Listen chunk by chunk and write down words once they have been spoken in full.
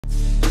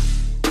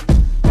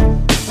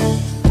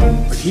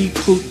He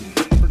Putin.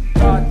 For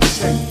God's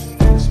sake,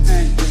 this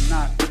man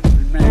cannot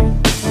remain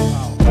in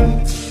power.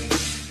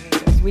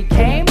 We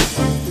came,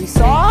 we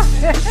saw,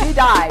 he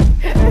died.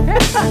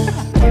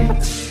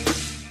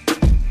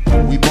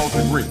 We both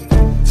agree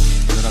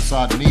that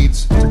Assad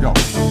needs to go.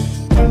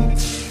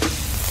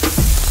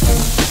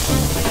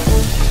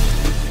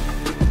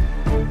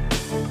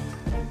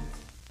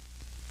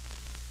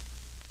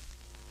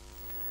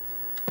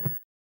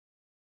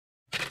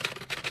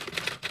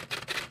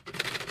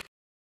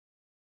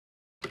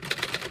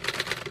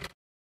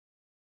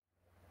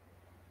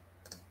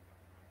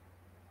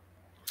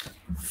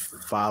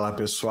 Fala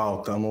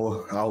pessoal,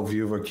 estamos ao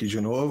vivo aqui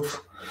de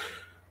novo.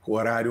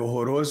 Horário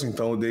horroroso,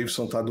 então o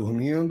Davidson está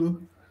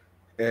dormindo.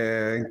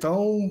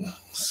 Então,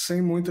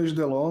 sem muitas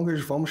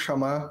delongas, vamos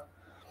chamar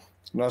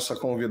nossa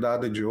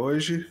convidada de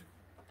hoje,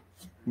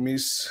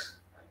 Miss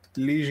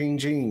Li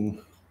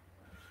Jingjing.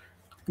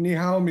 Ni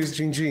hao, Miss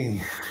Jingjing.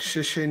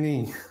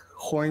 Xexenin.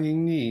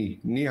 Huanin ni.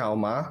 Ni hao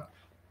ma.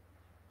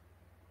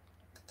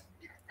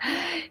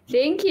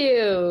 Thank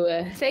you.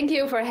 Thank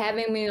you for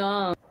having me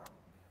on.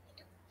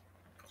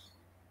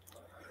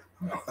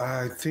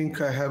 I think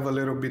I have a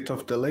little bit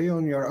of delay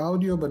on your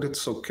audio, but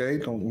it's okay,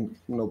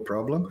 no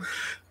problem.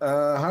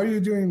 How are you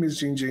doing,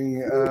 Ms.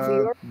 Jingjing?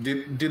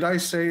 Did I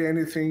say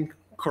anything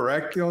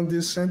correctly on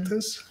this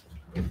sentence?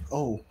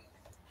 Oh.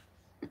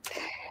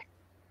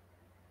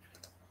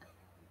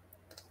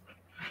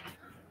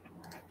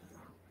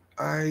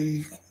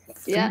 I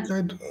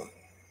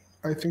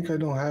think I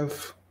don't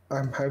have,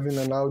 I'm having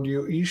an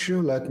audio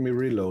issue. Let me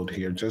reload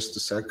here, just a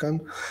second.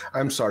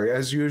 I'm sorry,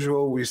 as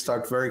usual, we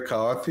start very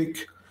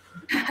chaotic.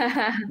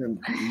 And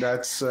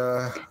that's,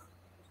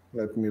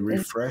 let me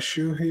refresh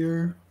you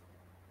here.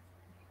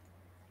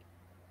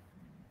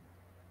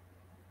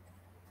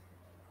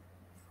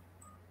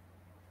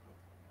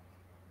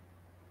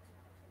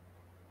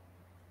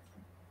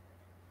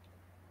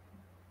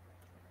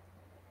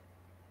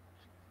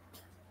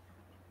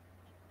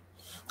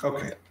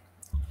 Okay,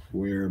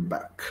 we're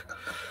back.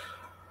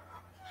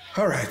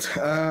 All right.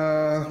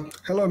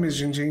 Hello,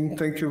 Ms. Jingjing.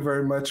 Thank you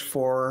very much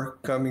for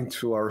coming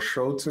to our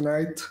show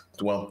tonight.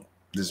 Well,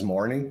 this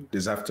morning,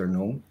 this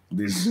afternoon,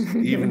 this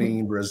evening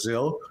in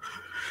Brazil.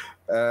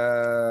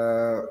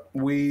 Today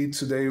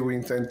we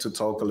intend to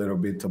talk a little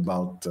bit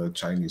about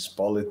Chinese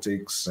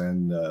politics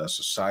and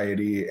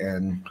society,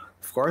 and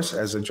of course,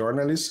 as a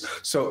journalist.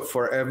 So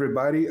for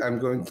everybody,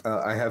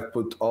 I have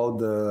put all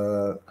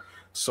the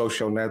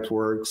social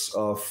networks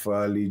of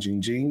Li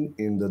Jingjing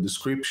in the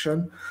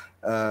description.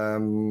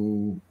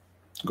 Go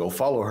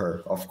follow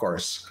her, of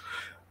course.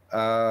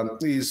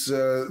 Is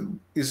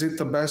it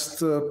the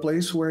best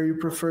place where you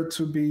prefer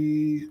to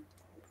be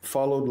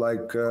followed,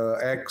 like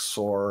X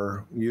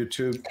or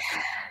YouTube?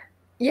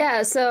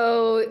 Yeah,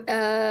 so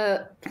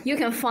you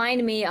can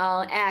find me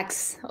on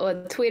X or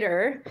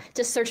Twitter.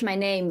 Just search my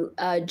name,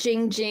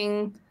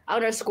 Jingjing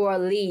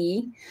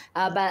 _Li.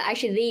 But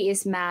actually, Li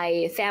is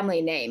my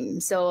family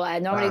name. So I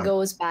normally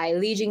goes by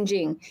Li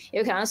Jingjing.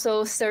 You can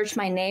also search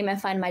my name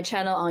and find my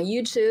channel on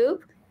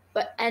YouTube.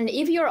 And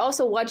if you're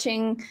also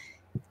watching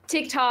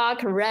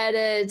TikTok,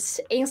 Reddit,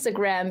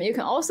 Instagram, you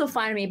can also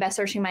find me by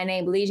searching my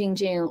name, Li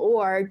Jingjing,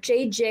 or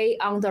JJ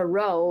on the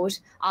road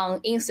on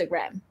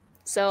Instagram.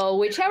 So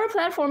whichever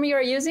platform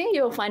you're using,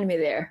 you'll find me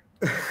there.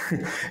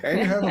 And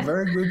you have a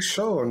very good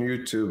show on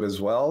YouTube as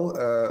well,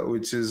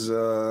 which is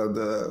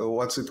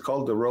what's it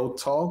called? The Road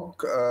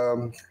Talk?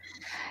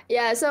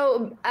 Yeah,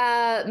 so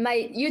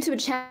my YouTube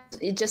channel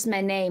is just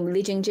my name,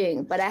 Li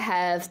Jingjing, but I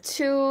have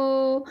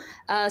two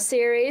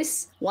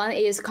series. One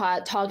is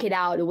called Talk It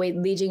Out with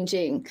Li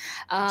Jingjing.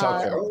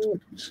 Talk It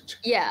Out.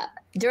 Yeah,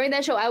 during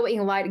that show, I will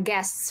invite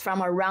guests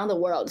from around the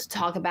world to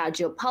talk about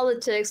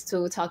geopolitics,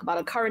 to talk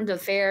about current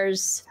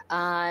affairs.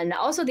 And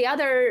also the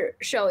other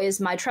show is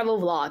my travel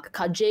vlog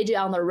called JJ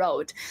on the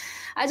Road.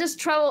 I just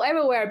travel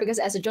everywhere because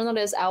as a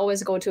journalist, I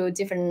always go to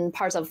different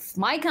parts of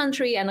my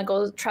country and I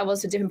travel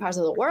to different parts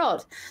of the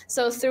world.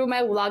 So through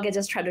my vlog, I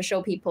just try to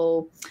show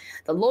people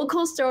the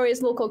local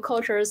stories, local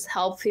cultures,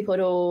 help people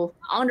to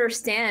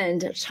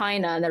understand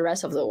China and the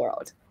rest of the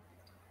world.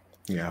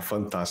 Yeah,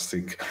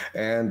 fantastic.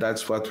 And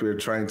that's what we're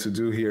trying to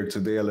do here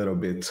today a little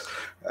bit,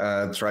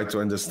 try to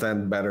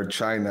understand better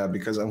China,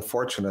 because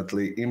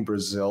unfortunately in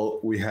Brazil,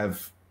 we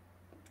have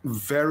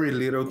very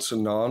little to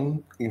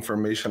none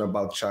information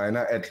about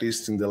China, at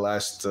least in the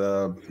last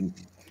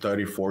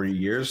 30, 40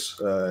 years,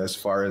 as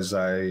far as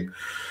I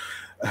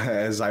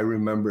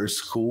remember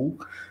school.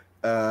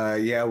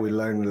 Yeah, we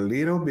learned a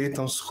little bit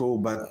on school,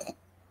 but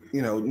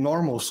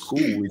normal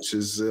school, which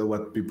is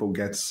what people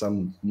get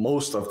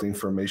most of the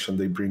information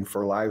they bring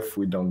for life.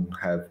 We don't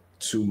have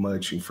too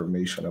much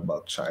information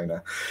about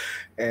China.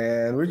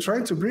 And we're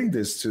trying to bring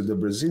this to the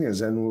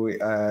Brazilians.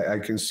 And I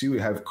can see we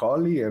have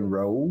Collie and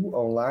Raul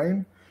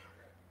online.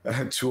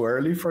 Too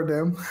early for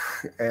them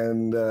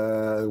and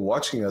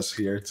watching us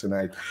here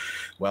tonight.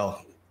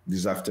 Well,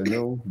 this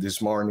afternoon,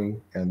 this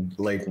morning, and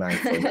late night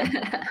for them.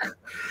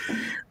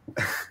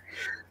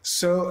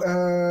 So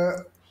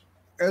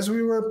as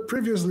we were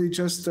previously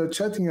just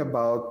chatting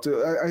about,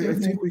 I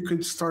think we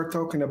could start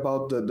talking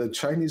about the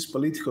Chinese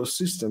political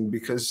system,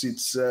 because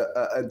it's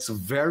a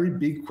very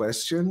big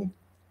question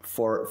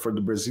for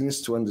the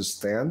Brazilians to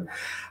understand.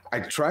 I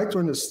try to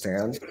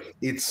understand.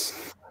 It's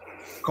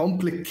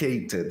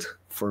complicated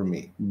for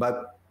me,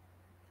 but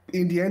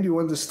in the end, you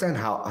understand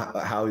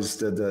how is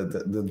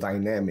the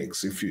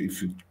dynamics if you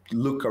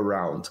look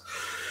around.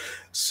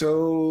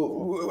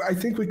 So I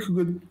think we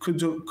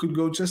could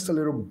go just a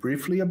little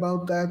briefly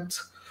about that.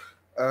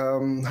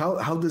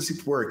 How does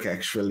it work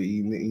actually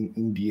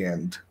in the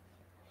end?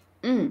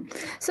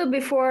 So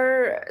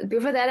before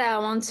that, I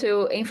want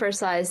to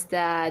emphasize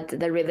that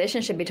the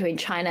relationship between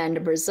China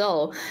and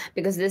Brazil,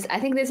 because I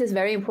think this is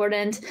very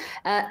important.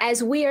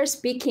 As we are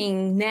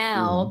speaking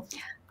now,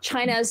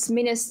 China's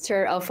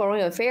Minister of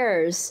Foreign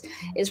Affairs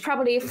is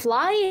probably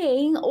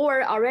flying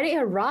or already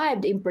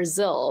arrived in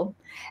Brazil.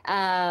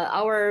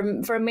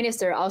 Our Foreign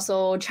Minister,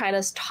 also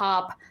China's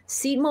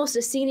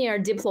most senior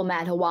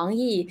diplomat, Wang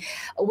Yi,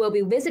 will be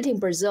visiting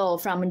Brazil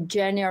from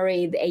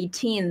January the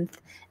 18th,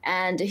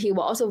 and he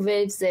will also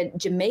visit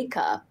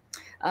Jamaica.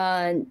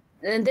 And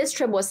this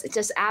trip was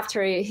just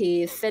after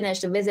he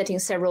finished visiting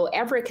several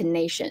African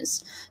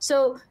nations.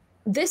 So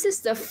this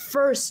is the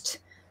first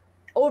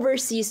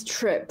overseas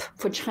trip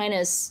for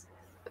China's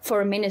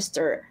foreign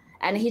minister,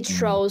 and he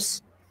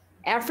chose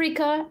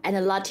Africa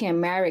and Latin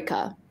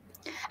America.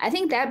 I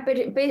think that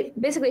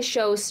basically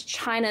shows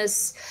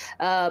China's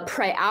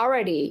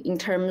priority in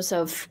terms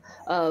of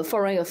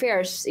foreign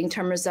affairs, in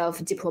terms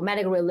of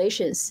diplomatic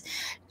relations.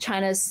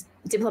 China's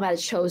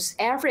diplomats chose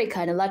Africa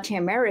and Latin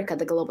America,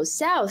 the global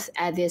south,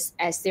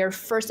 as their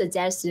first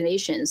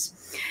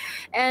destinations.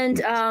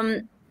 And,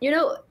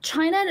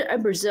 China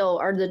and Brazil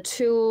are the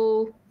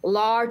two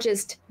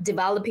largest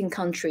developing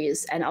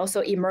countries and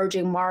also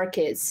emerging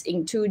markets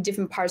in two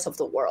different parts of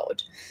the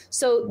world.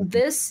 So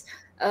this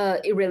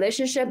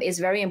relationship is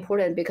very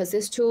important because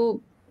these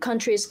two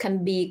countries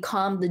can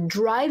become the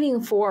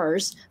driving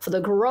force for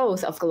the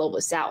growth of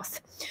global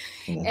south.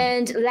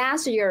 And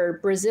last year,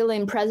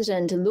 Brazilian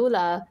President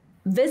Lula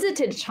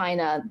visited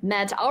China,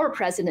 met our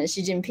president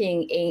Xi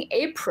Jinping in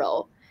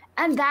April.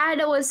 And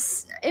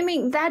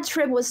that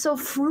trip was so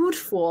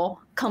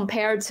fruitful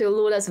compared to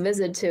Lula's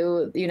visit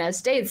to the United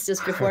States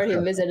just before he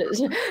visited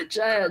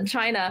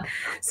China.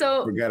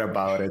 So forget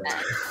about it.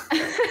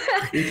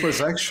 It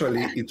was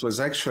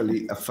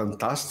actually a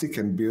fantastic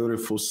and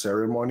beautiful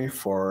ceremony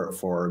for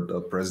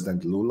the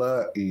President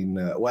Lula.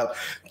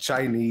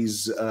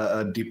 Chinese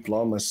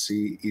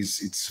diplomacy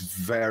it's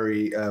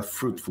very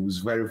fruitful.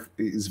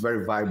 It's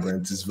very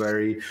vibrant. It's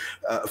very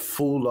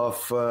full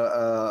of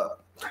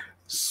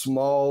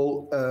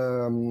small,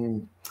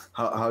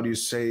 how do you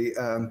say,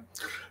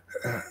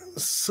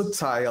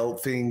 subtle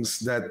things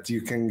that you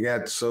can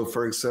get. So,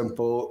 for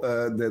example,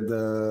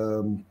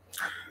 the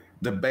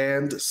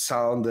band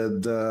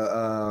sounded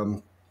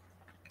a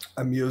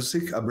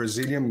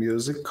Brazilian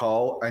music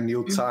called A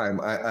New Time,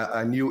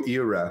 a new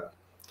era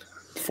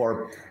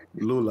for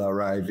Lula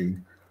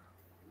arriving.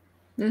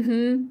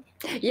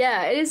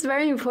 Yeah, it is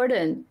very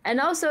important. And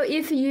also,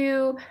 if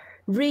you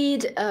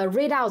read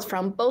readouts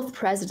from both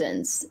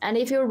presidents, and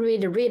if you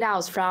read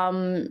readouts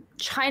from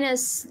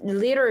China's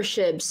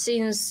leadership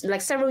since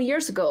like several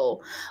years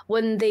ago,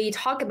 when they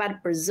talk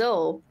about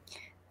Brazil,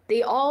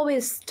 they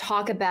always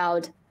talk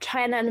about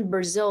China and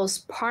Brazil's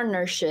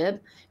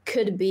partnership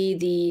could be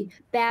the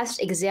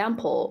best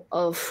example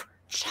of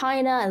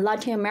China and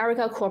Latin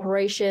America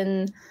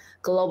cooperation,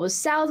 Global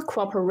South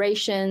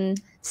cooperation,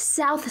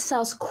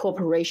 South-South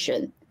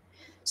cooperation.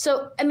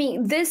 So, I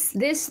mean, this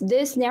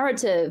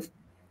narrative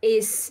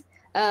is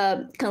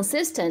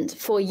consistent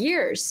for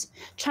years.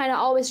 China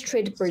always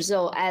treated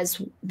Brazil as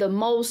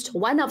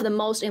one of the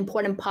most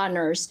important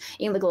partners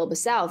in the global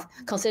south,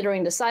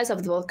 considering the size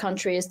of both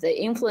countries, the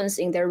influence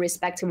in their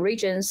respective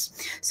regions.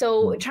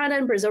 So China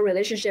and Brazil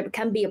relationship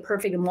can be a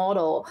perfect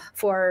model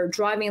for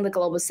driving the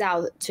global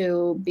south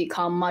to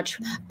become much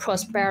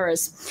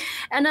prosperous.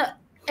 And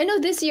I know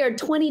this year,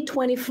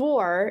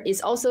 2024,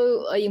 is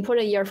also an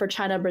important year for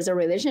China-Brazil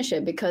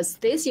relationship because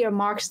this year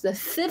marks the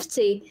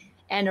 50th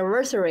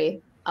anniversary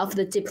of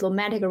the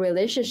diplomatic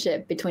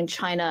relationship between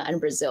China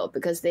and Brazil,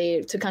 because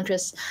the two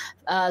countries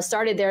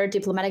started their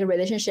diplomatic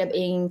relationship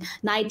in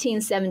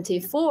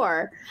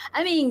 1974.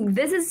 I mean,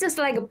 this is just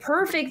like a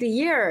perfect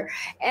year.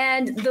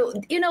 And,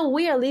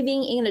 we are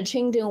living in a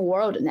changing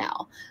world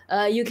now.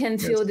 You can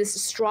feel this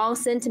strong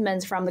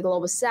sentiment from the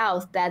global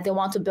south that they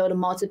want to build a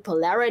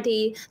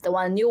multipolarity, they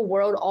want a new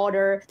world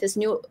order, this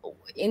new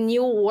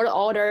world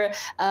order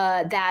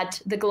that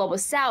the global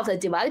south, the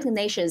developing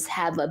nations,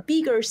 have a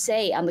bigger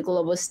say on the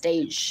global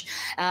stage.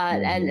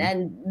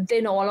 And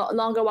they no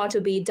longer want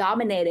to be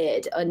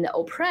dominated and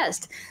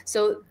oppressed.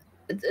 So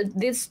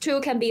these two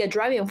can be a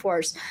driving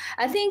force.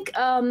 I think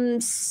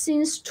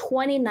since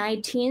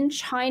 2019,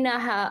 China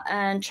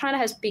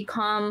has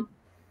become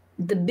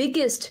the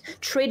biggest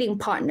trading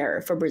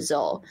partner for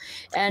Brazil,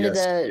 and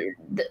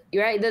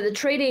the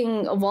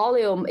trading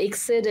volume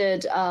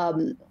exceeded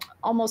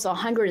almost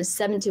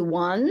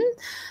 171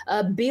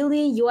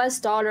 billion US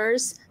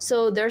dollars.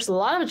 So there's a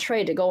lot of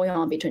trade going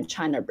on between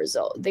China and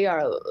Brazil. They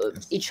are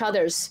each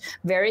other's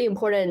very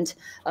important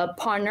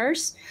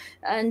partners.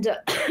 And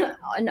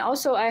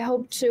also I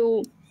hope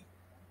to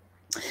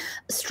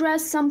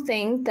stress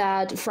something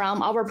that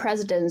from our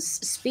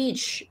president's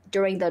speech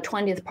during the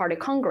 20th Party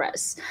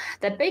Congress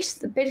that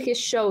basically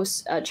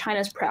shows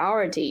China's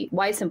priority,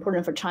 why it's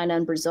important for China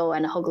and Brazil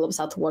and the whole Global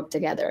South to work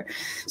together.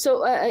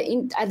 So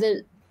at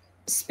the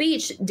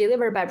speech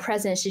delivered by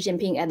President Xi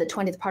Jinping at the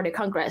 20th Party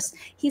Congress,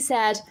 he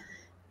said,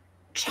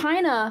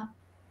 China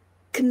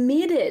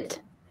committed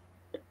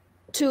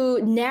to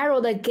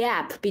narrow the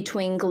gap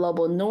between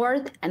global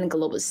North and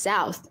global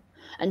South.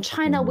 And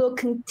China will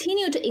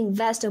continue to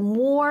invest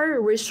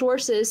more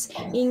resources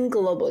in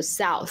global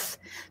South.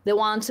 They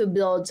want to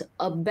build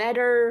a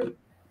better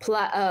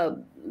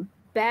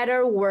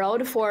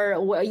world,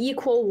 for an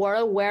equal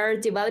world where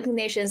developing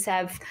nations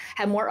have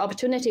more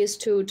opportunities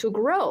to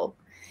grow.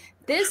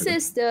 This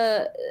is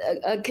a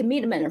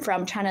commitment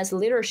from China's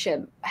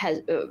leadership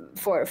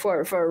for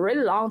a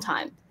really long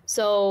time.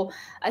 So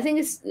I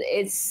think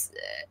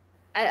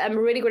I'm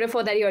really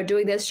grateful that you're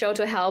doing this show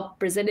to help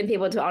Brazilian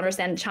people to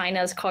understand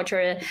China's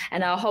culture,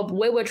 and I hope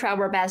we will try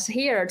our best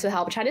here to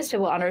help Chinese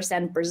people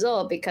understand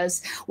Brazil,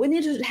 because we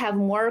need to have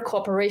more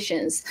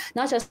cooperations,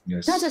 not just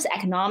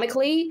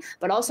economically,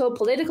 but also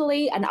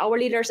politically, and our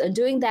leaders are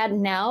doing that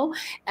now.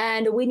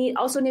 And we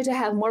also need to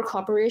have more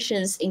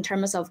cooperations in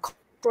terms of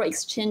cultural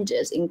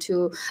exchanges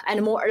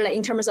and more like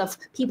in terms of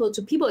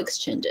people-to-people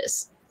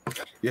exchanges.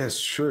 Yes,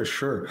 sure.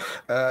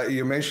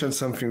 You mentioned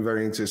something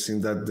very interesting,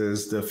 that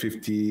there's the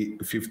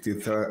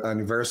 50th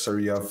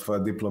anniversary of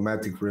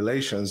diplomatic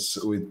relations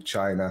with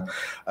China.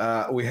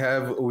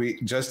 We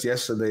just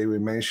yesterday we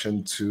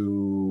mentioned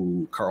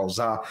to Carl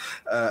Za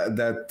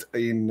that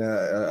in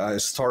a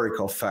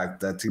historical fact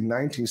that in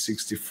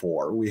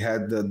 1964 we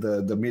had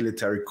the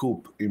military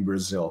coup in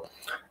Brazil,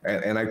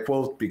 and I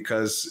quote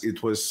because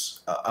it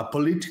was a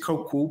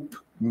political coup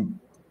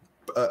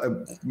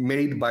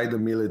made by the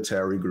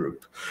military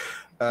group,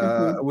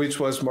 which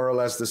was more or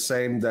less the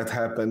same that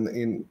happened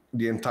in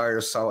the entire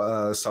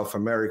South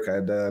America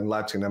and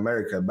Latin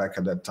America back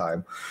at that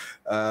time,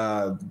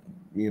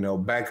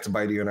 backed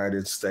by the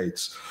United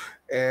States.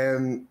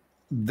 And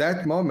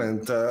that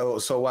moment,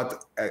 so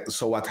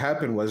what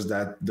happened was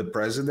that the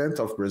president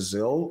of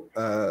Brazil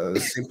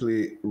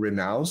simply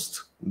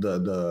renounced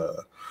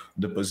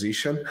the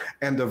position,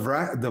 and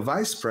the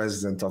vice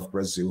president of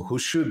Brazil, who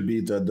should be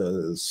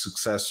the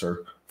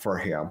successor for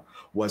him,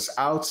 was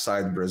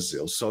outside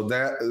Brazil. So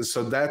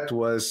that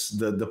was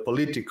the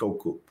political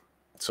coup.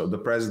 So the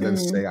president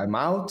say, I'm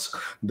out.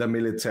 The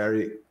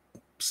military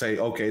say,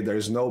 okay,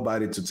 there's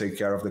nobody to take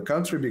care of the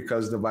country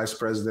because the vice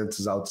president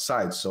is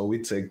outside. So we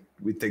take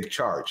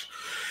charge.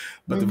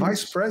 But the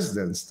vice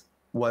president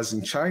was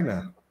in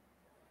China,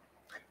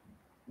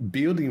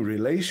 building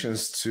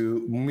relations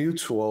to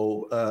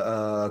mutual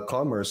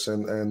commerce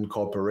and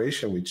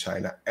cooperation with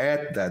China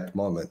at that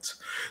moment.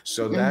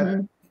 So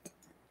that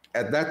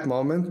at that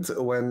moment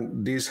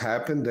when this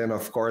happened, then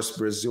of course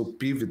Brazil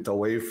pivoted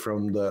away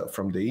from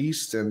the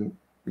East and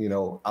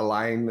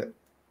align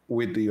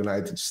with the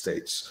United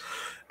States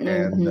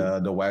and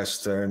the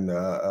Western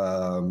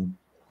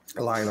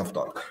line of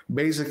thought.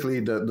 Basically,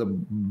 the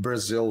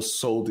Brazil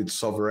sold its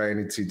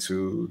sovereignty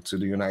to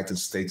the United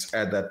States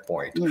at that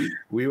point.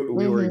 We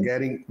were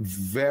getting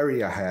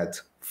very ahead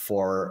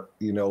for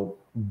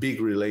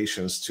big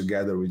relations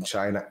together with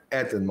China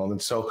at the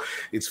moment. So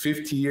it's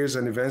 50 years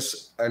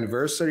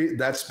anniversary.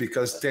 That's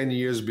because 10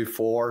 years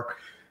before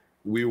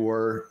we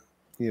were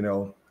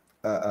it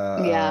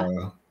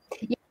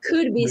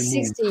could be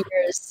 60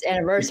 years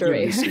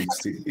anniversary. It could be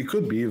 60. It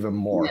could be even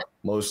more,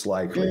 most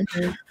likely.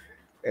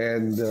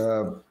 And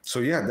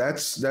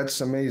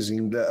that's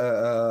amazing.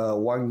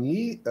 Wang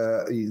Yi,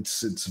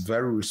 it's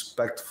very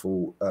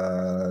respectful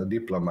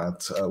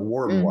diplomat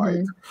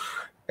worldwide.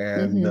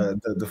 And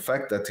the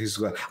fact that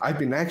I've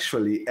been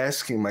actually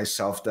asking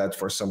myself that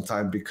for some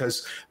time,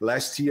 because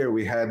last year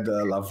we had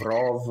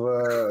Lavrov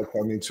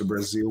coming to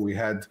Brazil. We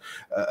had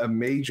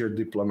major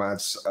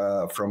diplomats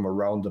from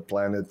around the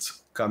planet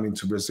coming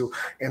to Brazil,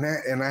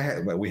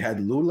 we had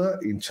Lula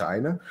in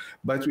China,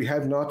 but we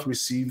have not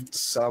received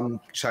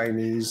some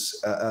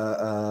Chinese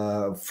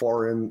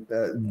foreign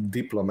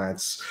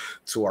diplomats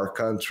to our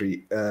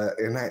country,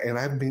 and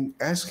I've been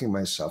asking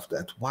myself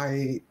that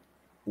why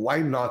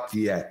not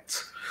yet?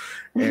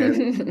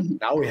 And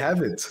now we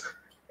have it.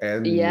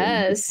 And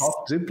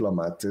top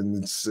diplomat,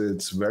 and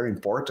it's very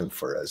important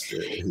for us.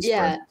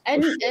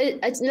 And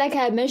like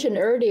I mentioned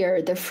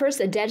earlier, the first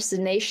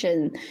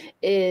destination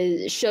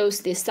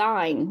shows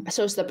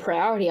the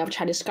priority of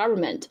Chinese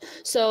government.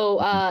 So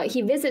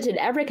he visited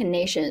African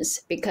nations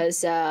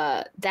because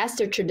that's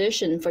the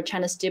tradition for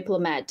China's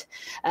diplomat,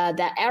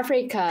 that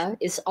Africa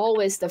is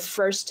always the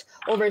first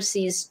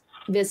overseas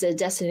visit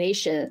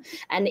destination.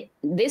 And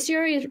this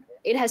year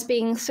it has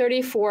been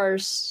 34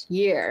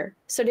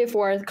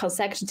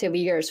 consecutive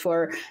years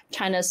for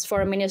China's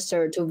foreign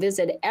minister to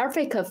visit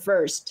Africa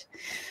first,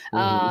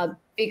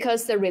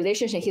 because the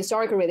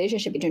historical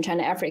relationship between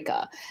China and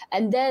Africa.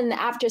 And then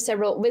after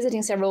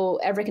visiting several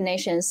African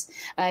nations,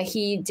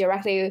 he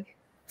directly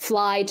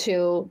fly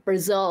to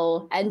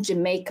Brazil and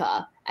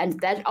Jamaica. And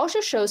that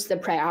also shows the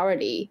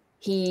priority.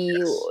 He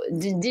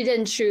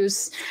didn't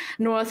choose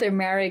North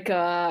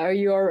America or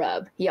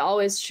Europe. He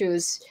always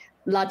chose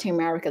Latin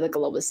America, the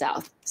global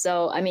south.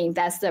 So, I mean,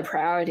 that's the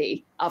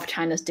priority of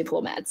China's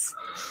diplomats.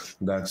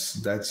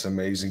 That's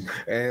amazing.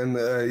 And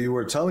you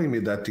were telling me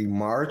that in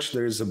March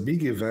there's a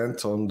big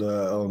event on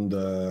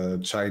the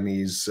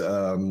Chinese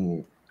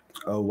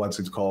what's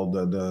it called,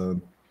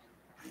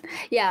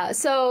 Yeah,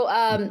 so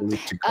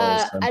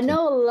I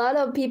know a lot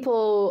of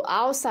people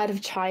outside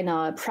of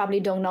China probably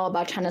don't know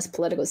about China's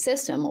political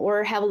system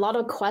or have a lot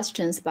of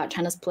questions about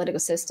China's political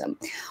system.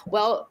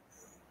 Well,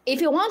 if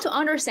you want to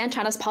understand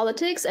China's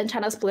politics and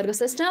China's political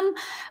system,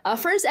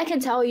 first I can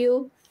tell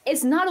you,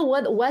 it's not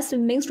what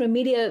Western mainstream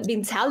media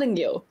been telling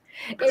you.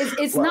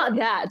 It's not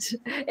that.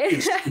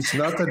 It's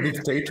not a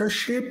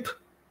dictatorship?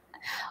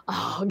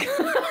 Oh,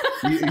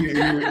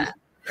 God.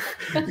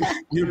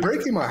 You're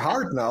breaking my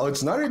heart now.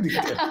 It's not a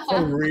dictatorship.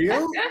 For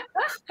real?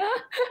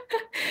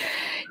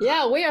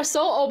 Yeah, we are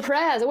so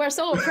oppressed. We're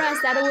so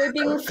oppressed that we're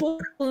being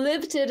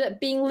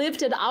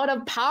lifted out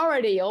of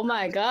poverty. Oh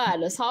my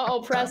God, how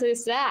oppressed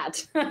is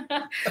that?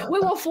 We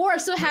were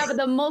forced to have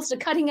the most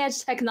cutting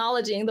edge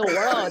technology in the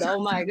world.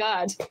 Oh my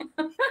God.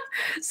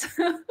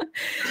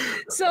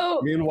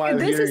 So meanwhile,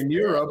 here in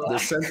Europe, the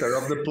center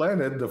of the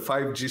planet, the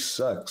 5G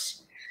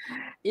sucks.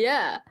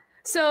 Yeah.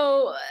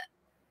 So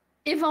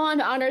if I want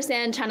to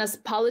understand China's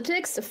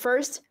politics,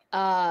 first,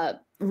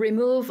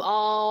 remove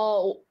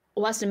all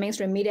Western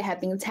mainstream media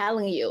have been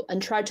telling you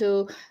and try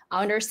to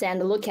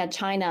understand, look at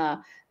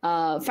China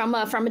from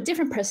a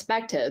different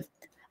perspective.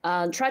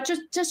 Try to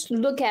just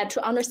to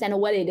understand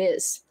what it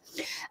is.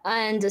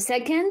 And the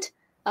second,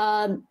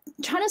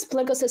 China's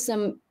political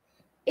system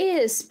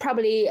is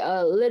probably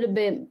a little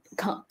bit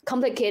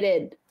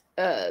complicated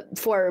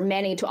for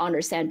many to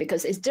understand,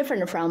 because it's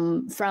different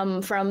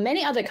from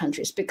many other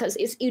countries, because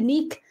it's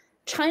unique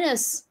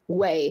China's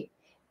way.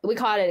 We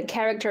call it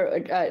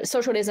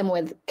socialism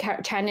with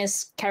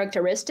Chinese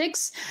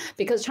characteristics,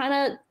 because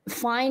China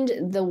find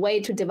the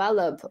way to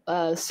develop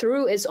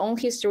through its own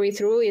history,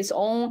 through its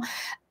own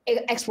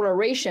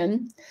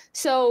exploration.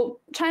 So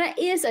China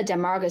is a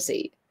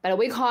democracy, but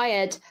we call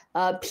it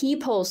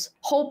people's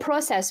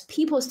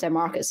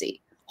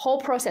democracy.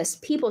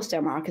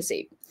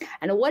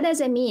 And what does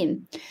it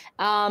mean?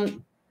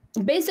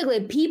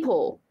 Basically,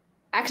 people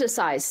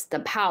exercise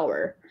the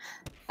power.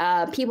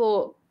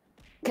 People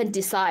can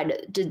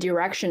decide the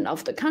direction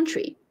of the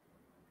country.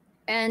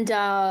 And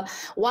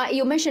why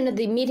you mentioned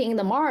the meeting in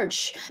the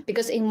March,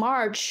 because in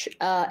March,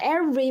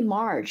 every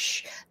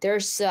March,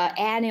 there's an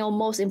annual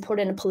most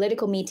important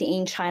political meeting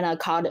in China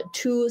called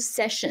Two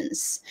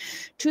Sessions.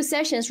 Two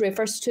Sessions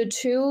refers to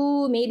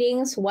two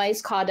meetings. One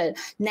is called the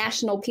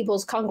National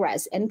People's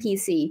Congress,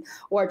 NPC,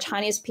 or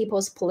Chinese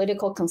People's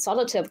Political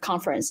Consultative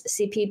Conference,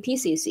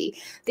 CPPCC.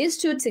 These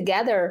two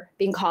together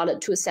being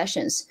called Two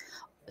Sessions.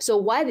 So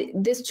why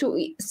these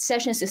two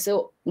sessions is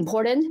so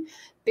important?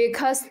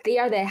 Because they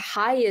are the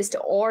highest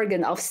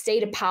organ of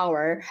state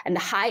power and the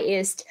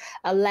highest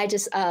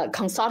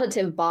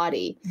consultative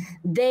body.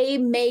 They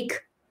make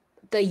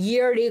the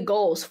yearly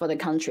goals for the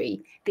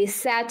country. They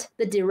set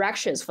the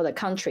directions for the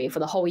country for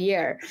the whole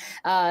year.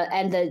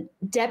 And the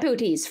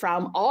deputies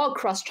from all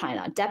across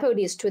China,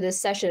 deputies to this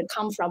session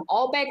come from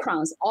all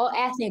backgrounds, all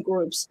ethnic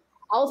groups,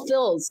 all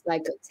fields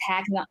like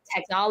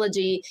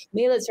technology,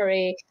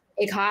 military,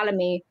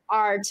 economy,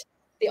 art.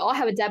 They all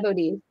have a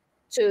deputy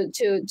to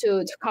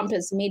come to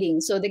this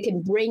meeting, so they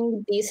can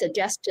bring these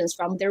suggestions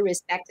from their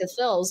respective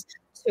fields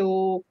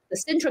to the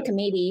central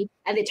committee,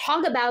 and they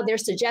talk about their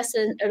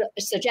suggestions,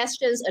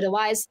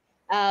 advice.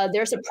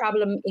 There's a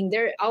problem in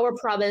our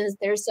province.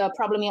 There's a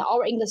problem in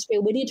our industry.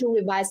 We need to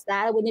revise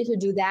that. We need to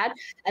do that.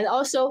 And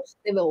also,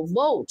 they will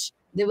vote.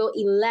 They will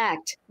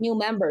elect new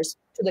members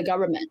to the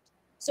government.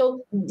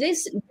 So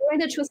during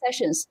the two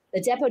sessions,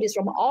 the deputies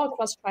from all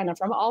across China,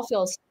 from all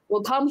fields,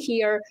 will come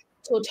here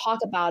to talk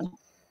about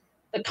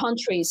the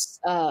country's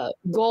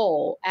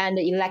goal and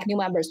elect new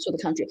members to the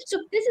country. So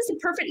this is a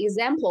perfect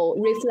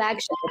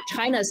reflection of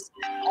China's,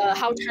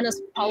 how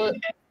China's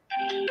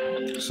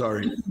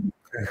Sorry.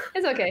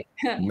 It's okay.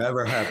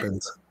 Never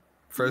happened.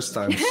 First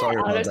time. Sorry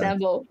about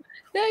Understandable.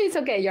 that. No, it's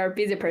okay. You're a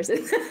busy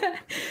person.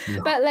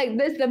 No. But like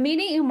the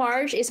meeting in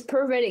March is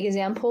perfect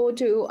example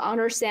to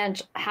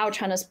understand how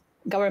China's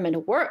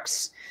government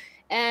works.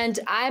 And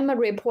I'm a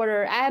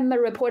reporter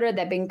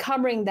that's been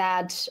covering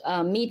that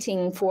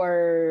meeting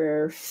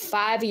for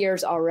 5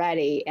 years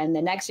already. And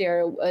this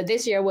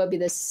year will be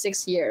the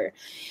 6th year.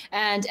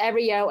 And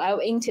every year I'll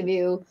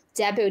interview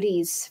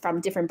deputies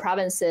from different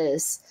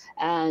provinces.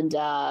 And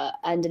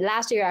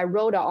last year I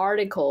wrote an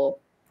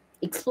article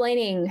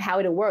explaining how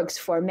it works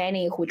for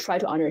many who try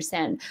to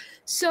understand.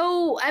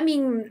 So, I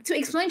mean, to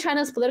explain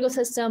China's political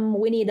system,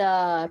 we need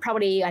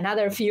probably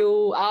another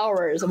few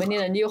hours. We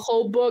need a new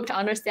whole book to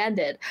understand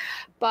it.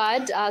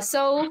 But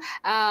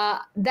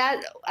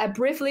that I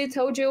briefly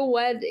told you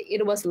what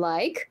it was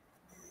like.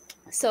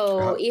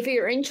 So if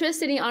you're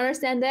interested in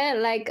understand that,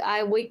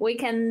 we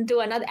can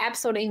do another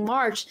episode in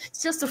March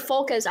just to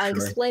focus on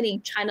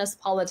explaining China's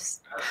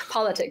politics.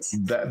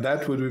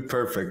 That would be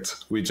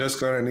perfect. We're just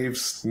gonna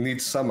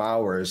need some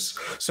hours.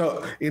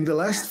 So in the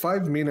last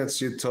 5 minutes,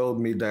 you told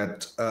me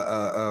that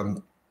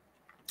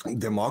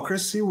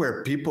democracy,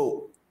 where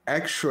people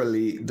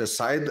actually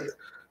decide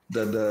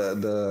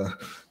the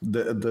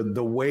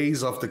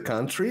ways of the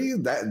country,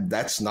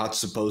 that's not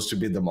supposed to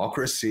be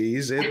democracy,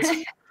 is it?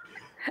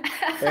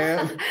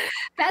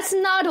 That's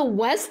not a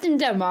Western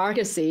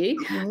democracy,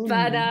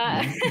 but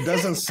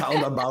doesn't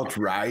sound about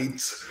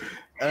right.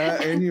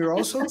 And you're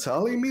also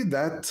telling me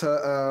that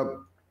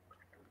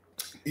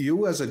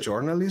you, as a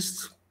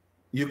journalist,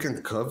 you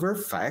can cover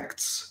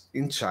facts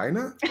in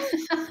China.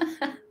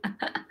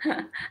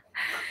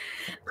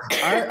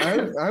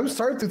 I'm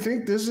starting to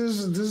think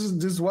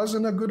this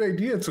wasn't a good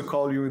idea to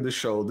call you in the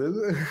show.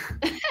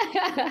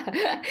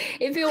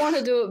 If you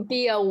want to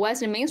be a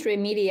Western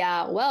mainstream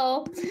media,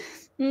 well.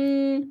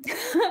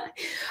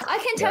 I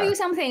can tell you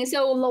something.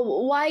 So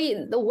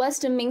why the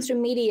Western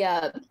mainstream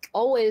media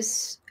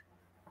always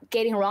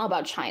getting wrong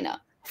about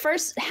China?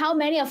 First, how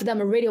many of them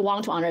really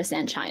want to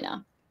understand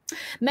China?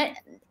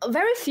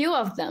 Very few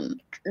of them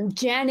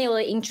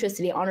genuinely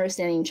interested in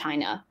understanding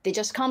China. They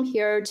just come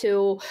here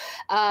to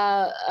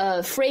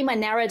frame a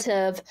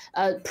narrative,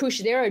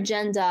 push their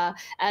agenda,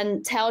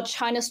 and tell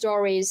China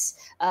stories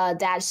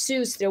that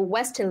suits their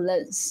Western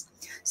lens.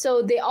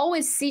 So they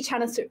always see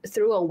China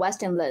through a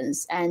Western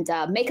lens and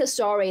make a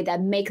story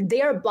that make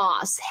their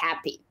boss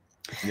happy.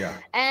 Yeah.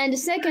 And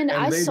second,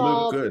 and they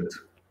look good.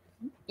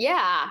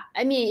 Yeah,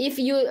 I mean, if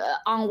you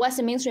on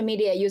Western mainstream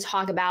media, you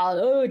talk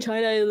about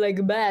China is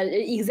like bad,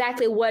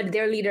 exactly what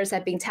their leaders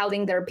have been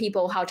telling their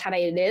people how China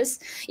it is.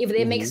 If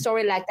they make a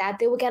story like that,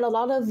 they will get a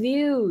lot of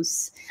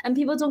views, and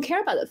people don't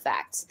care about the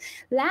facts.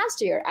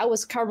 Last year, I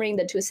was covering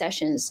the 2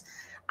 sessions.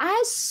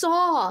 I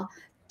saw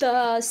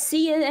the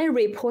CNN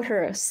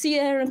reporter,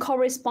 CNN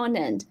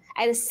correspondent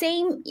at the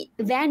same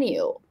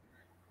venue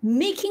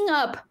making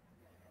up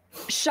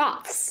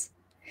shots.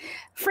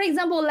 For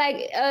example,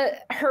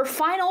 her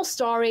final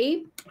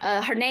story,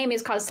 her name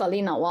is called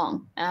Selena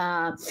Wang,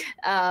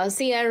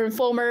 CNN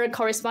former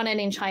correspondent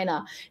in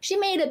China. She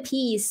made a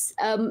piece,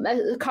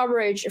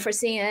 coverage for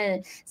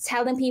CNN,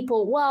 telling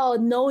people, well,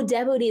 no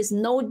deputies,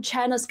 no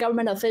China's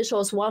government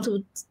officials want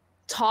to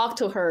talk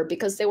to her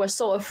because they were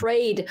so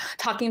afraid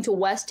talking to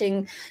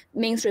Western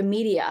mainstream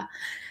media.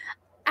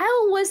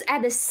 I was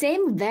at the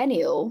same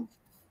venue.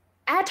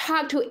 I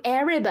talked to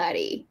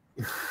everybody.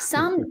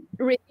 Some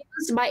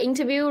refused my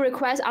interview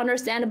request,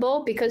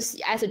 understandable,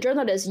 because as a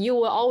journalist, you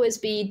will always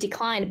be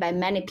declined by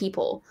many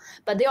people.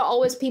 But there are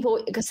always people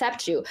who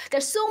accept you.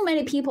 There's so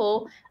many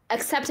people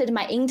accepted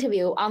my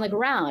interview on the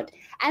ground,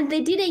 and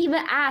they didn't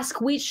even ask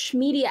which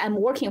media I'm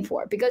working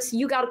for, because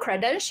you got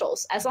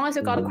credentials. As long as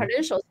you got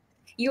credentials,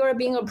 you are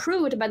being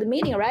approved by the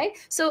meeting, right?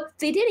 So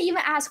they didn't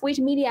even ask which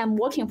media I'm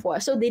working for.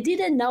 So they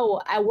didn't know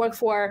I work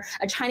for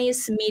a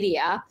Chinese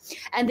media,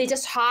 and they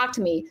just talked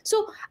to me.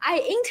 So I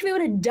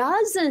interviewed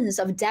dozens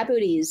of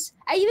deputies.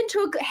 I even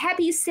took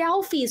happy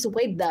selfies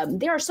with them.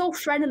 They are so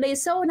friendly,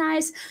 so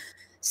nice.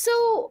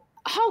 So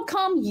how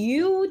come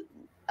you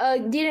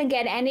didn't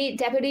get any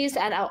deputies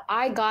and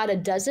I got a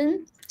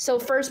dozen? So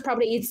first,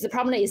 probably the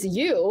problem is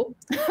you.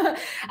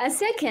 And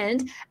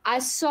second, I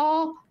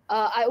saw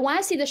when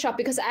I see the shot,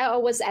 because I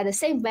was at the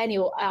same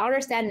venue, I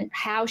understand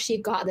how she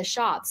got the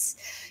shots.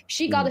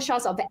 She got the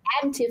shots of the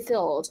empty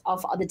field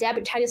of the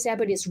Chinese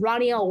deputies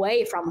running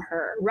away from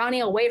her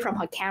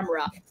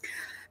camera.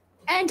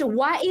 And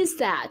why is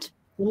that?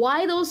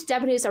 Why those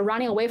deputies are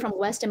running away from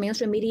Western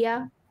mainstream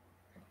media?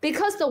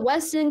 Because the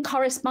Western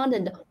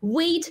correspondent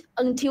wait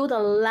until the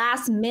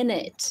last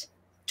minute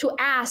to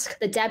ask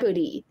the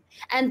deputy.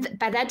 And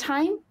by that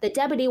time, the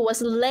deputy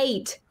was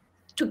late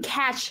to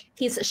catch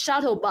his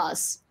shuttle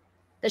bus.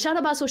 The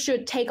shuttle bus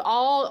should take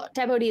all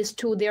deputies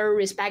to their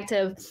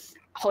respective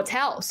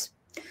hotels.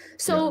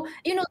 So,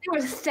 there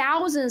were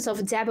thousands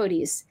of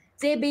deputies.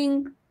 They're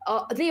like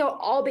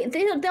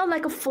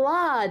a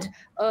flood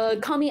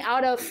coming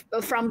out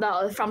from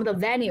the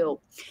venue.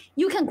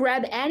 You can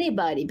grab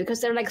anybody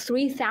because there are like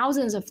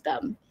 3,000 of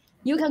them.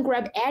 You can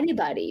grab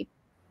anybody.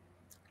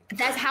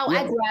 That's how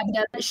I grabbed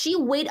them. She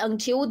wait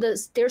until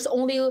there's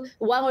only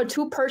 1 or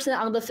 2 person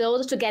on the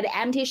field to get an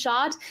empty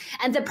shot,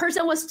 and the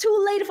person was too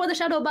late for the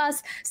shuttle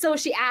bus. So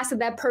she asked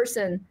that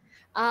person,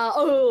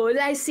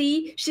 I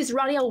see she's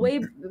running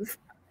away.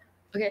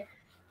 Okay.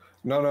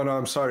 No,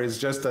 I'm sorry. It's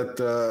just that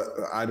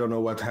I don't know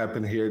what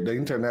happened here. The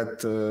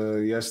internet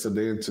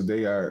yesterday and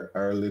today are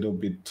a little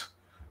bit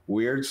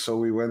weird, so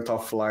we went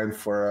offline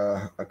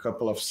for a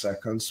couple of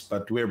seconds,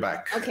 but we're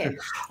back. Okay.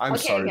 I'm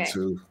sorry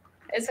to...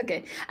 It's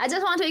okay. I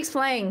just want to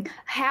explain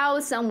how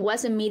some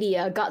Western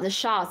media got the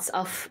shots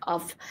of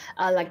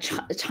like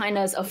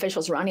China's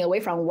officials running away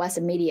from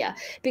Western media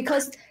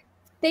because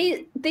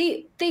they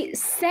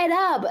set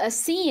up a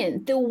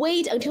scene. They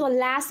wait until the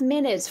last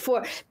minute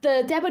for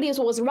the deputies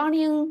was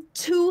running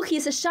to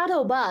his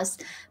shuttle bus,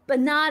 but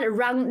not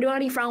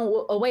running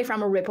away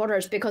from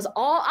reporters because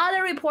all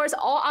other reports,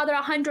 all other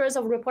hundreds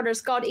of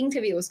reporters got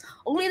interviews.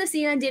 Only the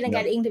CNN didn't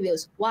get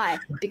interviews. Why?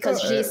 Because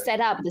she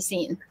set up the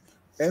scene.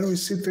 And we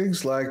see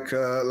things like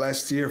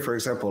last year, for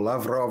example,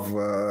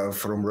 Lavrov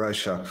from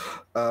Russia.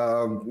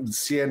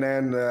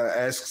 CNN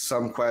asked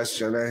some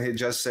question and he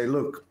just say,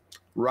 look,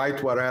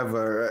 write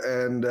whatever.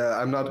 And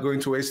I'm not going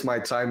to waste my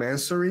time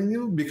answering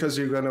you because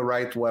you're going to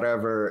write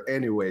whatever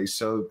anyway.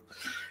 So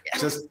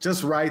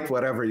just write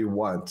whatever you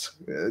want.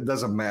 It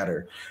doesn't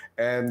matter.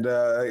 And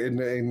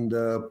in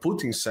the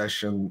Putin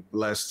session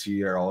last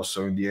year,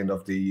 also in the end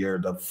of the year,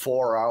 the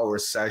 4-hour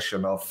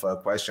session of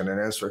question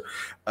and answer,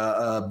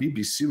 a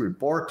BBC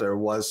reporter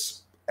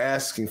was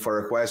asking for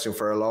a question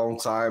for a long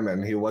time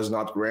and he was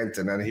not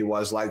granted. And he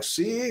was like,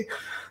 see,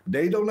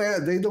 they don't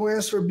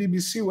answer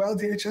BBC. Well,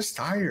 they're just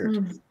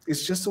tired.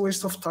 It's just a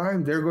waste of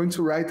time. They're going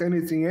to write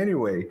anything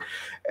anyway.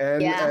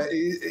 And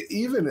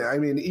even, I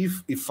mean,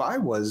 if I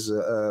was...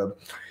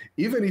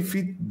 even if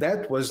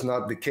that was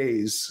not the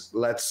case,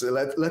 let's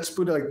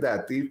put it like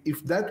that.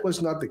 If that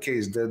was not the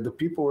case, the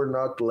people were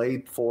not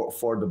late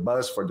for the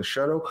bus, for the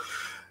shuttle,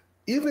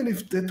 even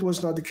if that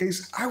was not the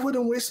case, I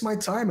wouldn't waste my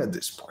time at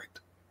this point.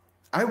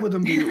 I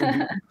wouldn't be...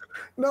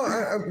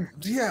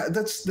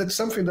 that's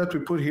something that we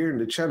put here in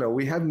the channel.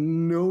 We have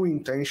no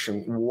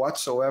intention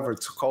whatsoever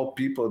to call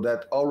people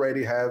that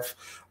already have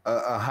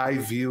a high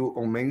view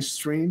on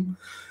mainstream,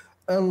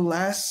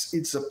 unless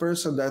it's a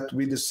person that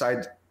we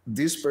decide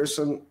this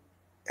person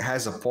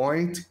has a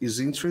point, is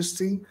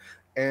interesting,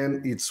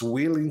 and it's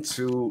willing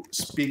to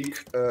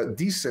speak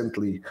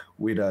decently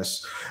with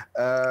us.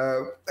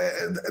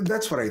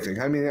 That's what I think.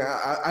 I mean,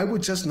 I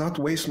would just not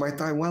waste my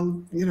time.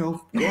 Well,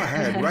 go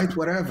ahead, write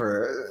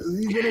whatever.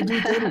 You're going to do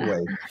it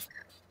anyway.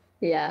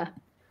 Yeah.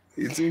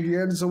 It's in the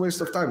end, it's a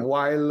waste of time.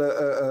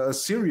 While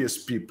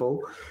serious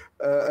people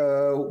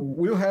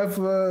will have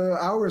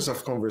hours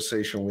of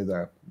conversation with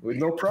them with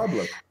no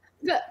problem.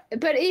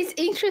 But it's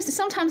interesting.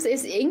 Sometimes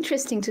it's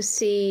interesting to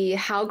see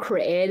how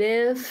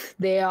creative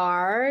they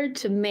are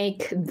to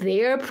make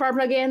their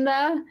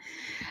propaganda.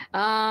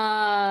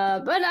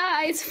 But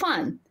it's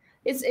fun.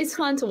 It's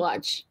fun to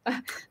watch.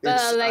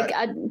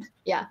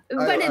 Yeah.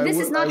 But this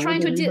is not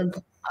trying to do.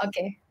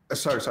 Okay.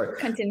 Sorry.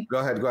 Continue. Go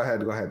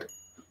ahead.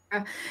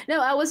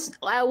 No, I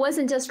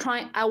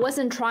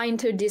wasn't trying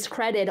to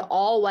discredit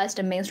all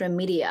Western mainstream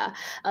media.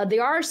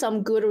 There are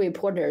some good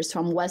reporters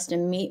from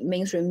Western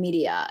mainstream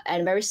media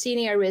and very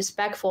senior,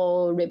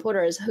 respectful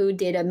reporters who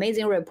did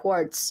amazing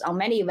reports on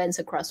many events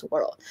across the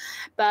world.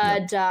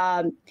 But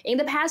in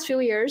the past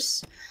few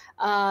years,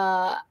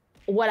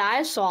 what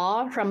I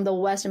saw from the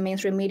Western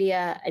mainstream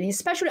media, and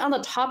especially on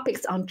the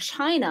topics on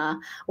China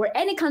or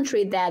any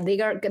country that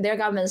their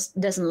government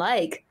doesn't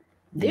like,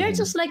 they're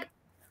just like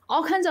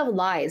all kinds of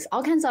lies,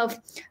 all kinds of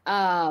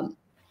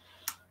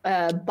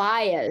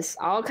bias,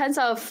 all kinds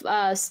of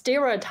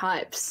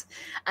stereotypes.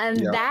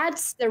 And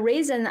that's the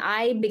reason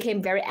I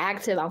became very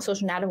active on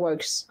social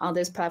networks on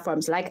these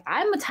platforms. Like,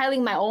 I'm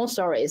telling my own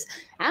stories.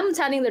 I'm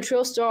telling the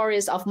true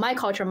stories of my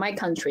culture, my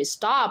country.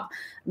 Stop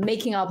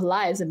making up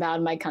lies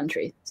about my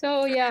country.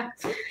 So,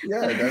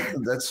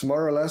 that's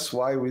more or less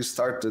why we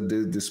started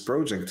this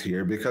project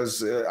here,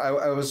 because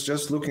I was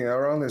just looking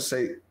around and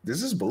say,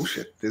 this is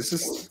bullshit.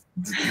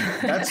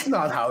 That's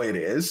not how it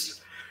is.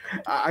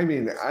 I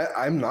mean,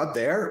 I'm not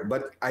there,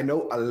 but I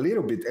know a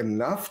little bit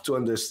enough to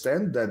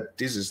understand that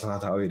this is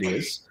not how it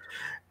is.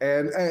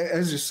 And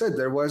as you said,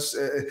 there was,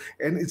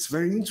 and it's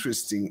very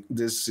interesting,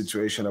 this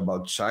situation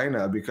about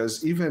China,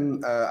 because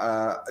even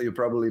you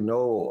probably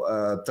know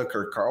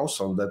Tucker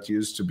Carlson, that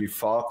used to be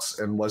Fox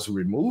and was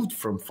removed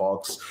from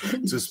Fox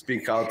to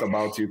speak out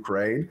about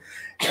Ukraine.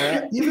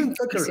 Even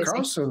Tucker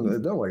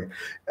Carlson, don't worry,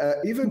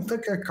 even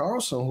Tucker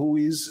Carlson, who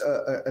is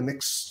an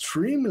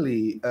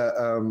extremely,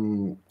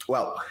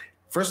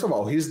 first of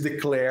all, he's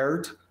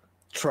declared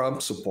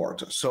Trump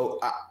supporter.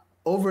 So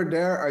over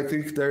there, I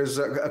think there's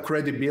a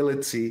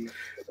credibility,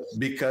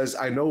 because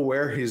I know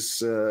where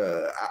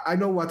I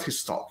know what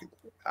he's talking.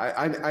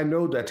 I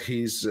know that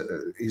he's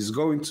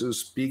going to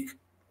speak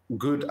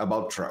good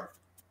about Trump.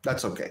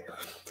 That's okay.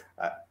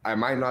 I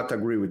might not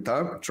agree with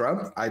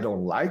Trump. I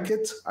don't like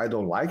it. I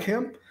don't like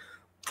him.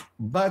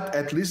 But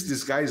at least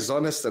this guy is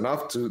honest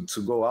enough to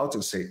go out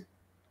and say,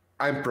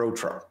 I'm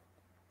pro-Trump.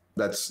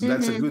 That's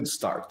a good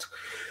start.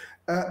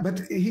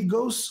 But he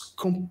goes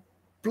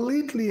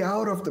completely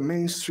out of the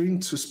mainstream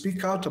to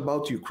speak out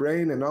about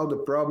Ukraine and all the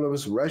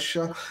problems,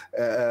 Russia,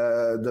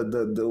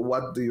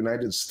 what the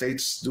United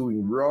States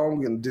doing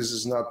wrong, and this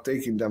is not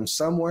taking them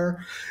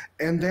somewhere.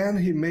 And then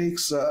he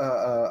makes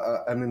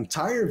an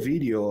entire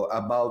video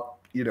about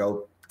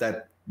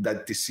that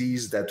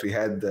disease that we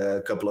had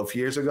a couple of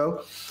years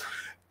ago,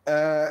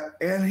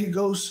 and he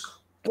goes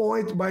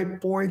point by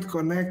point,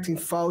 connecting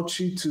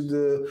Fauci to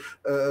the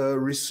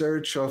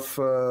research of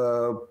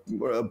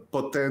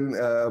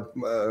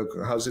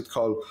how's it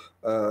called?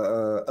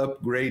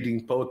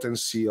 Upgrading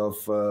potency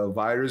of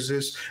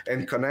viruses,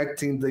 and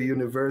connecting the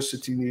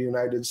university in the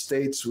United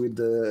States with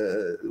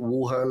the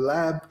Wuhan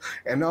lab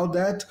and all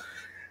that.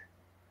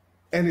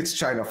 And it's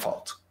China's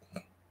fault.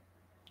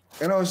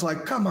 And I was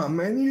like, come on,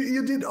 man,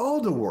 you did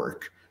all the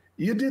work.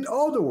 You did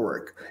all the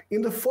work.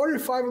 In the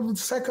 45 of the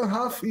second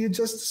half, you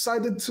just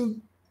decided to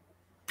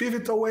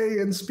pivot away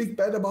and speak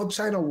bad about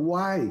China.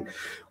 Why?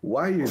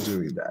 Why are you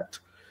doing that?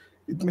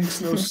 It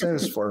makes no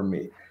sense for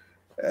me.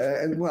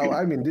 And well,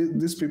 I mean,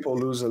 these people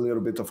lose a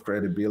little bit of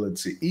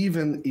credibility,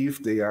 even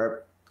if they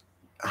are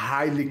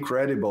highly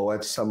credible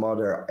at some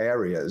other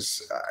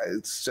areas.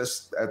 It's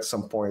just at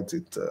some point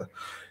it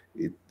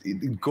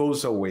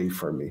goes away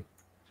for me.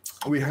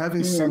 We're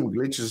having some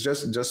glitches.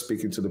 Just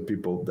speaking to the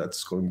people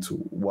that's going to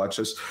watch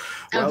us.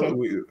 Well,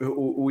 okay.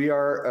 we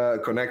are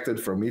connected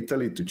from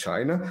Italy to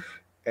China,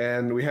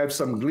 and we have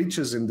some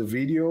glitches in the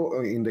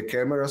video, in the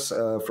cameras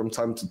from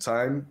time to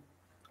time.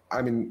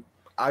 I mean,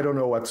 I don't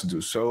know what to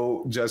do.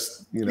 So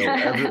just,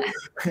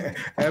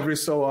 every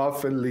so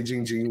often, Li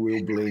Jingjing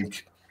will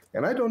blink.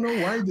 And I don't know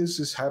why this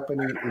is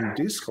happening in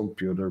this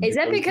computer. Is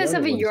that because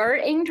of your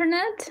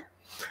internet?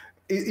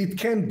 It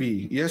can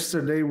be.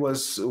 Yesterday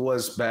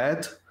was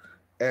bad.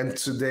 And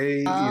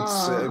today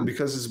it's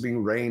because it's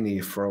been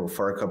rainy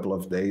for a couple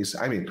of days.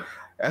 I mean,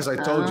 as I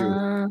told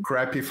you,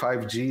 crappy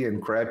 5G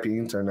and crappy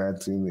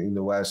internet in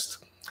the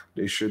West.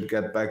 They should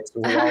get back to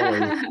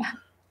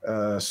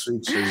Huawei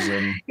switches.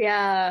 And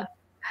yeah,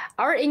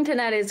 our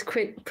internet is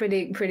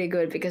pretty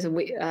good because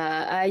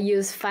I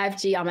use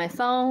 5G on my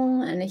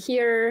phone, and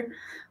here,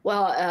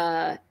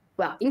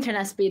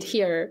 internet speed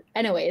here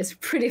anyway is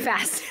pretty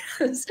fast.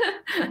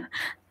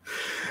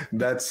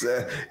 That's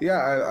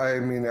I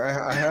mean,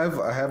 I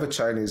have a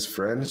Chinese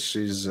friend.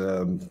 She's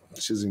in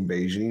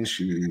Beijing.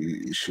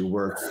 She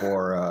worked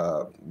for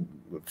a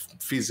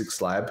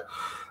physics lab.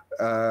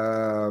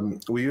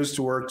 We used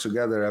to work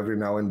together every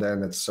now and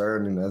then at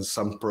CERN and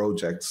some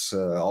projects,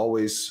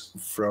 always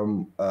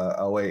from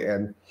away.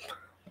 And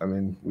I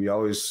mean, we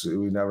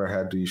never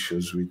had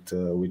issues with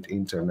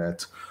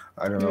internet.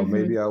 I don't know.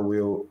 Maybe I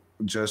will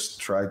just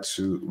try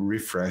to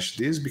refresh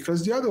this,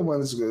 because the other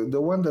one's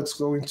the one that's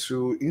going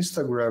to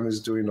Instagram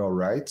is doing all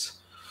right.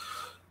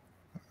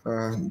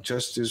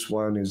 Just this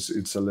one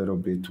it's a little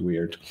bit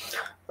weird.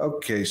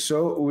 Okay,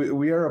 so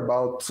we are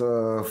about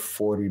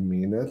 40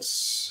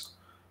 minutes.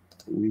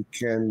 We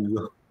can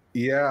go.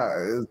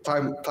 Yeah,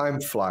 time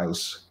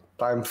flies.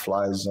 Time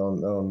flies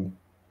on.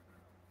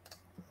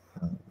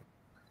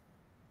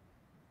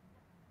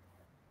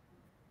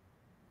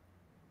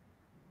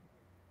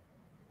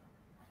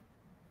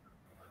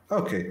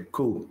 Okay,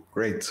 cool,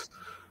 great.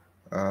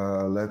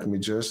 Let me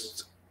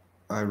just,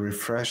 I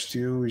refreshed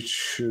you, it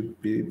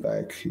should be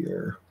back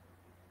here.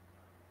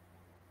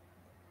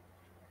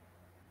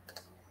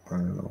 I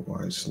don't know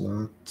why it's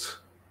not.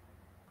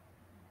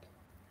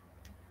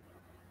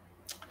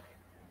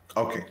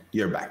 Okay,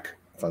 you're back,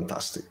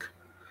 fantastic.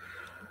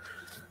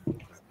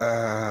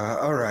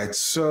 All right,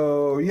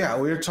 so yeah,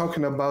 we're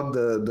talking about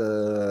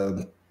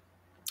the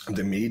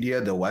media,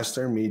 the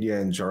Western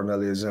media and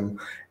journalism.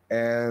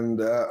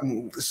 And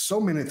so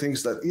many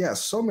things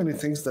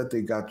that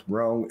they got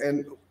wrong.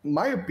 And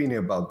my opinion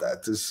about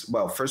that is,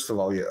 well, first of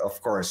all, yeah,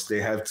 of course, they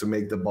have to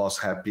make the boss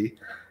happy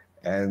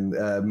and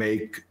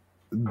make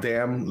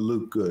them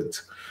look good.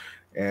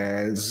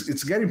 And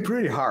it's getting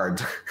pretty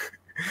hard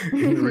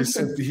in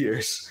recent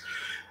years.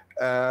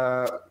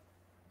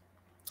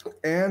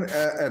 And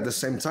at the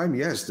same time,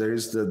 yes, there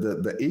is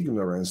the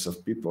ignorance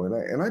of people,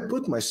 and I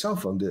put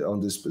myself on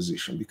this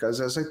position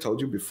because, as I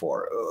told you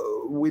before,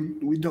 we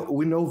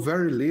know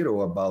very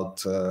little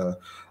about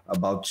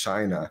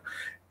China,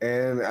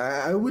 and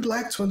I would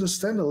like to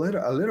understand a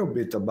little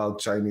bit about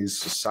Chinese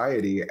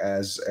society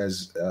as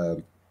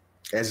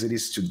it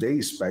is today,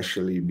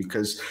 especially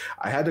because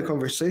I had a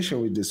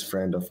conversation with this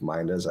friend of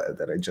mine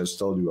that I just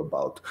told you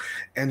about,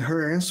 and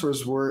her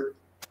answers were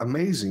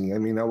amazing. I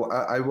mean,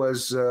 I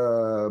was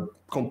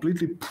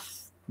completely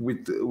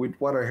with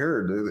what I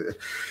heard.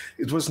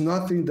 It was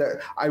nothing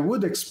that I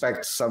would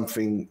expect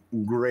something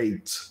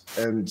great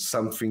and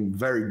something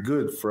very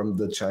good from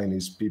the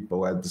Chinese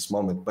people at this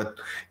moment, but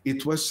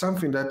it was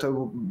something that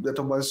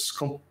was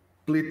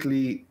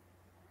completely.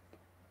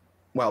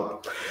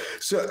 Well,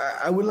 so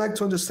I would like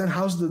to understand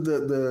how's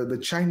the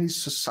Chinese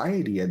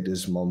society at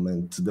this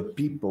moment, the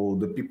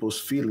people's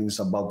feelings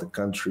about the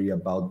country,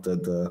 about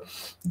the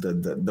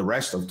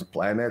rest of the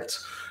planet.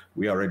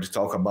 We already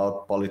talked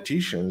about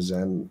politicians,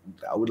 and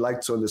I would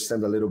like to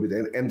understand a little bit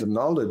and the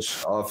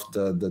knowledge of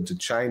the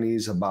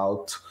Chinese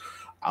about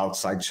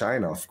outside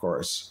China, of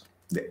course,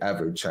 the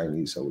average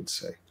Chinese, I would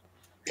say.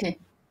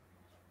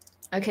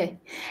 Okay.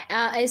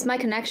 Is my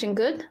connection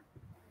good?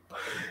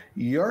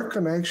 Your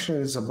connection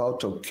is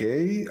about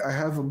okay. I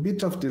have a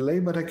bit of delay,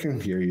 but I can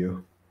hear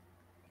you.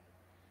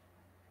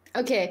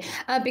 Okay,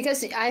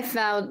 because I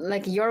felt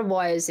like your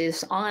voice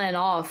is on and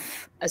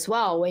off as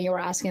well when you were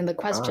asking the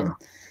question.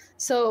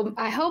 So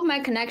I hope my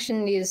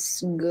connection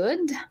is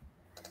good.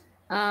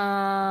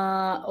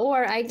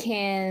 Or I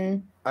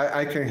can.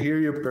 I can hear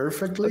you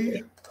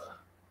perfectly.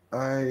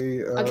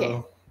 Okay.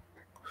 Okay.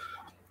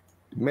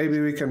 Maybe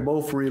we can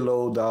both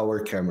reload our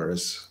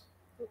cameras,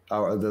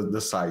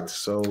 the site,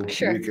 so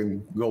Sure. we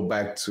can go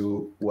back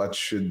to what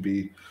should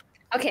be.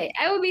 Okay,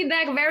 I will be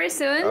back very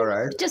soon. All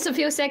right. Just a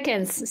few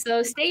seconds.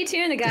 So stay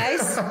tuned,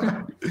 guys.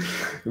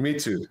 Me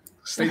too.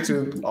 Stay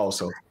tuned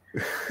also.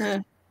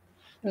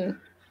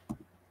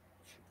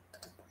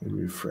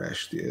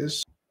 Refresh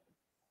this.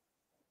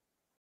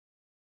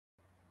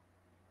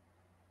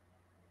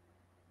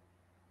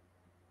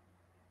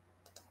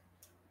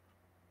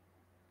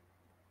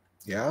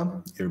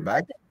 Yeah, you're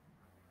back.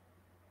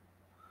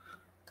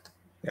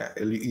 Yeah,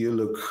 you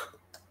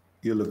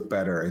look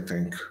better, I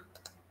think.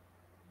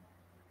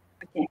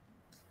 Okay.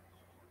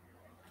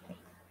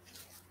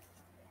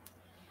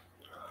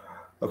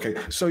 Okay,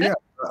 so yeah,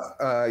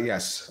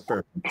 yes,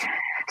 perfect.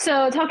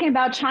 So talking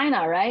about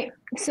China, right?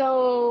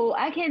 So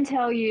I can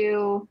tell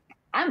you,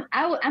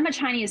 I'm a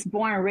Chinese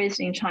born and raised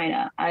in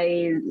China.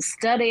 I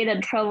studied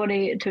and traveled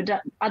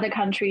to other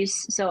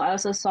countries. So I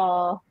also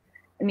saw,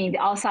 I mean, the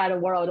outside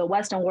world, the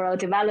Western world,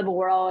 developed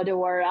world,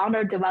 or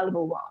underdeveloped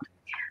world.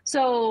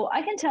 So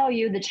I can tell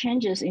you the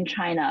changes in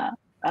China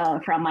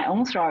from my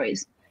own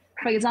stories.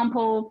 For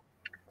example,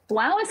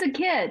 when I was a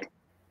kid,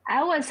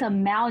 I was a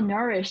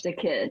malnourished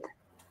kid.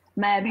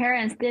 My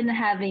parents didn't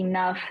have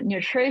enough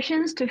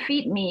nutrition to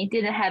feed me,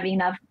 didn't have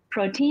enough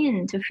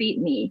protein to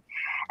feed me.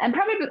 And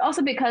probably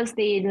also because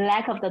the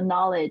lack of the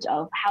knowledge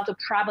of how to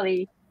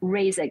properly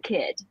raise a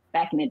kid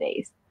back in the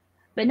days.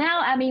 But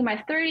now I'm in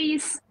my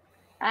 30s,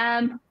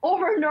 I'm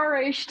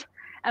overnourished.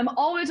 I'm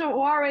always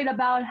worried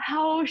about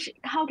how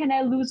can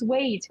I lose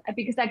weight,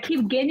 because I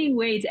keep gaining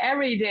weight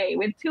every day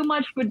with too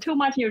much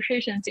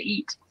nutrition to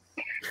eat.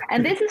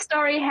 And this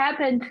story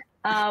happened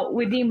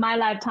within my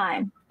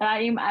lifetime.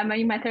 I'm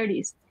in my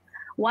 30s.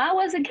 When I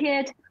was a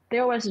kid,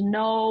 there was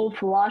no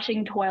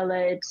flushing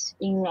toilet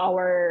in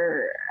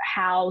our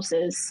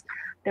houses.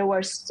 There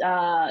was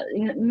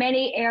in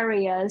many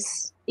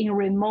areas in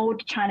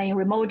remote China, in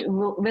remote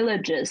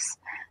villages,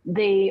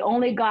 they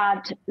only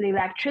got the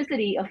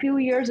electricity a few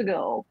years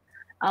ago.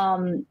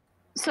 But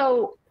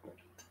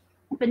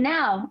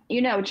now,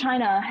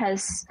 China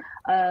has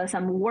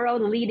some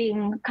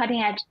world-leading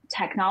cutting-edge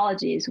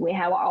technologies. We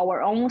have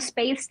our own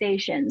space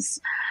stations.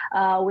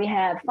 We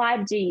have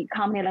 5G,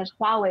 company like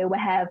Huawei. We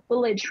have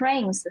bullet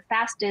trains, the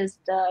fastest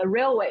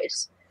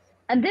railways.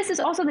 And this is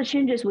also the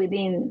changes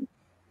within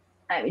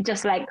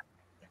just like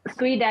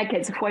 3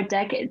 decades, 4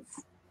 decades.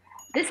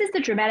 This is the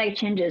dramatic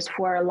changes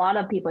for a lot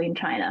of people in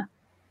China.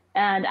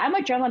 And I'm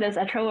a journalist.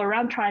 I travel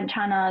around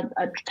China,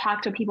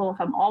 talk to people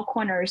from all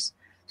corners.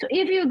 So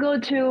if you go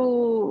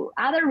to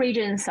other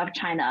regions of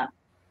China,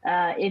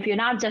 if you're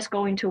not just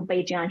going to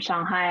Beijing and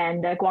Shanghai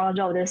and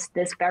Guangzhou,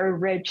 this very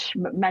rich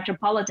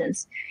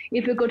metropolitans,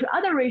 if you go to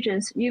other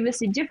regions, you will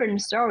see different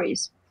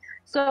stories.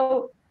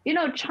 So,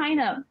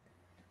 China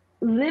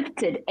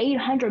lifted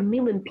 800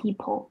 million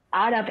people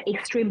out of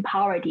extreme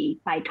poverty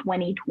by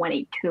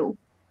 2022.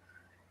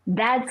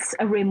 That's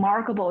a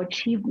remarkable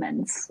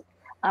achievement.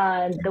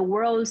 The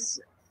world's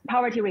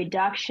poverty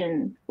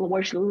reduction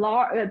was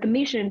the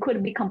mission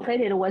couldn't be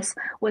completed was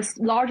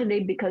largely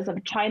because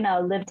of China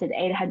lifted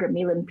 800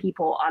 million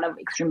people out of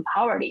extreme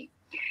poverty.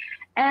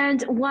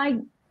 And why,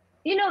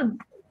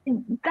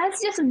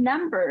 that's just a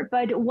number,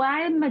 but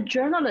why I'm a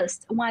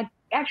journalist, when I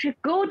actually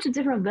go to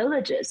different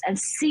villages and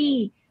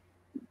see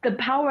the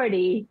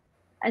poverty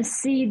and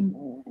see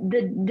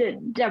the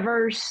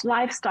diverse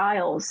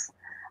lifestyles,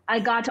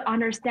 I got to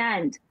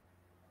understand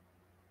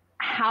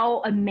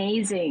how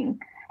amazing,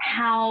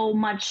 how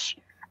much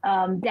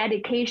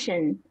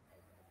dedication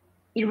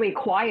it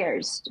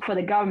requires for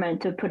the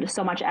government to put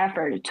so much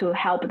effort to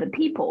help the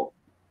people.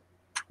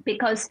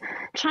 Because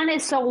China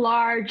is so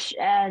large,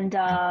 and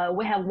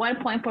we have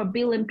 1.4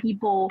 billion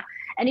people,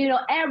 and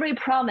every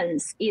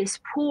province is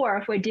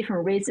poor for a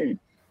different reason.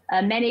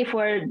 Many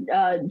for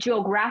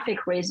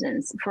geographic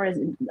reasons. For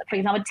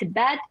example,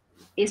 Tibet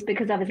is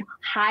because of its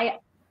high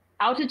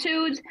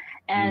altitude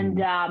and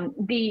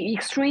the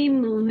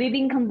extreme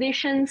living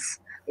conditions,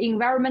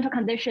 environmental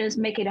conditions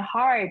make it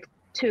hard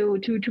to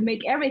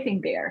make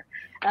everything there.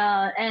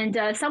 And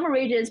some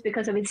regions,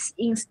 because of its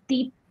in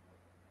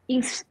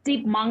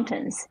steep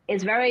mountains,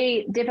 it's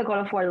very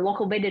difficult for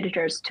local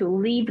villagers to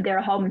leave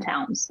their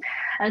hometowns.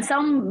 And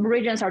some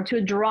regions are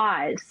too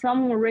dry.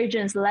 Some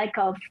regions lack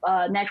of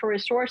natural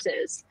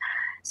resources.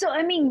 So,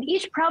 I mean,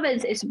 each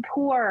province is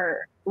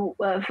poor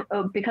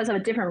because of a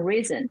different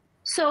reason.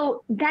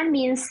 So that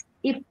means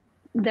if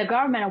the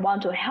government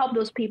want to help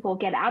those people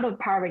get out of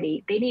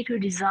poverty, they need to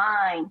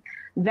design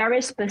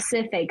very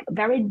specific,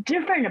 very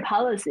different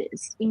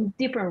policies in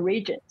different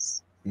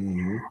regions.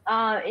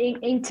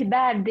 Mm-hmm. In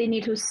Tibet, they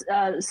need to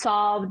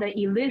solve the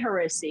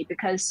illiteracy,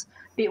 because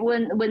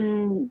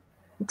when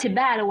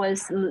Tibet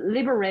was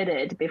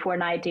liberated before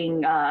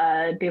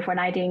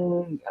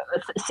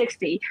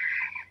 1960,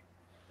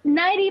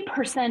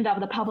 90% of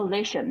the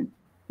population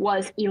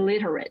was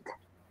illiterate.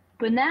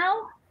 But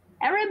now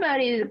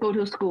everybody go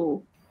to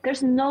school.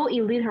 There's no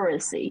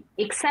illiteracy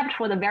except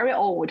for the very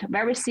old,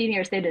 very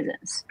senior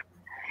citizens.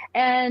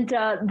 And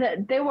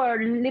they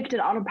were lifted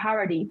out of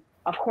poverty,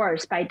 of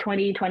course, by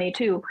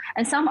 2022.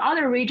 And some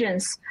other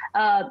regions,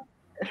 for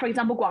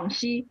example,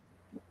 Guangxi,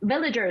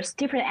 villagers,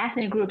 different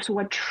ethnic groups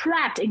were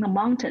trapped in the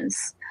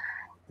mountains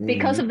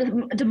because of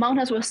the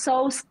mountains were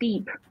so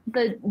steep.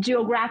 The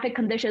geographic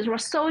conditions were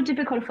so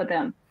difficult for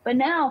them. But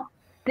now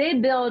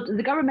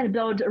the government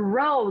built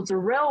roads,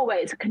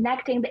 railways,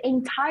 connecting the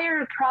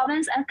entire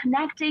province and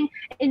connecting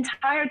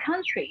entire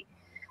country.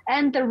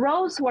 And the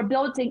roads were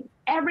built in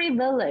every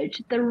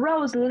village. The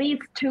roads lead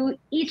to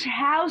each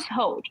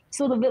household,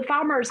 so the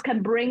farmers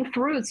can bring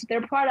fruits, their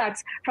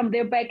products from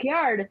their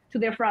backyard to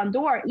their front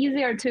door,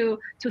 easier to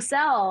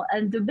sell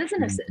and do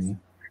businesses.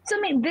 So I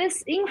mean,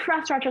 these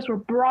infrastructures were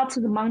brought to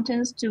the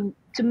mountains to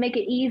make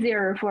it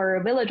easier for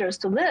villagers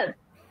to live.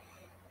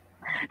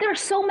 There are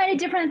so many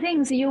different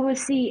things you will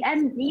see,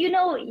 and you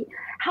know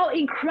how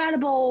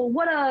incredible,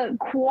 what a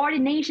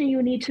coordination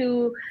you need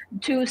to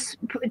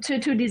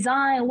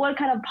design, what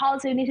kind of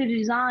policy you need to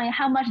design,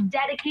 how much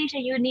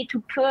dedication you need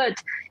to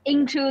put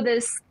into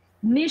this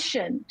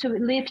mission to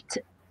lift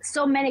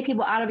so many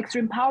people out of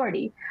extreme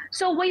poverty.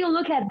 So when you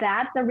look at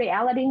that, the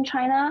reality in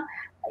China,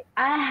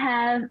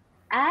 I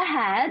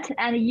had,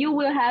 and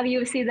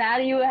you see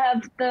that you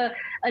have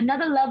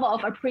another level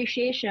of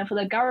appreciation for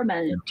the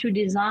government to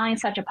design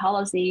such a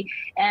policy.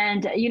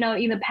 And you know,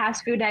 in the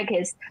past few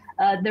decades,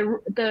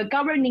 the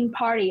governing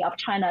party of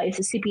China is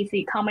the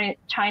CPC,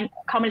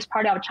 Communist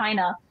Party of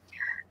China.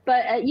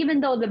 But even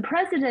though the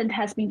president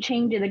has been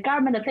changing, the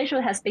government official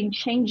has been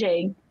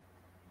changing,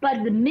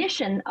 but the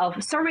mission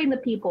of serving the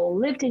people,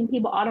 lifting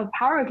people out of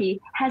poverty,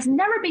 has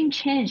never been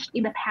changed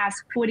in the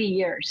past 40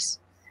 years.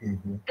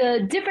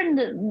 The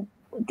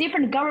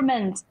different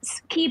governments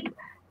keep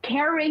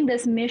carrying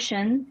this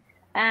mission,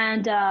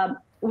 and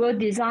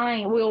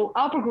will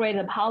upgrade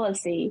the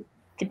policy.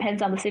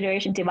 Depends on the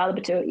situation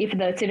developed to. If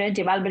the situation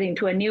developed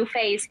into a new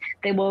phase,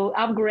 they will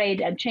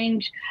upgrade and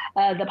change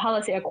the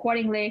policy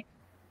accordingly.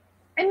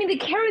 I mean, they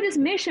carry this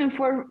mission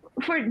for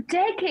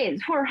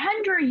decades, for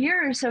 100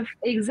 years of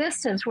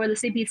existence for the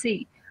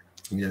CPC.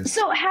 Yes.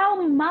 So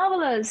how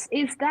marvelous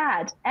is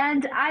that?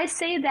 And I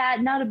say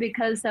that not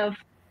because of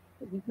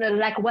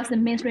like what's the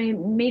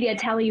mainstream media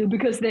telling you,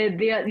 because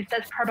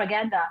that's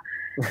propaganda.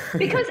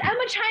 Because I'm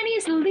a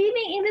Chinese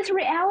living in this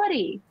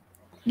reality.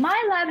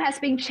 My life has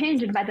been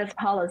changed by this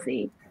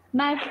policy.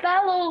 My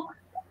fellow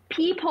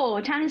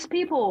people, Chinese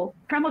people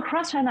from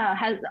across China,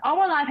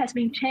 our life has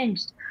been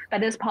changed by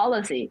this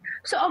policy.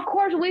 So of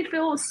course we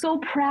feel so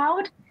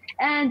proud,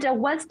 and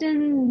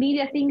Western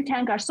media think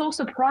tank are so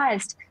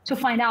surprised to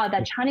find out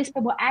that Chinese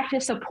people actually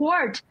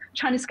support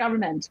Chinese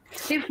government.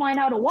 They find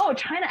out, whoa,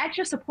 China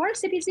actually supports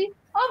CPC?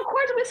 Of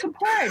course we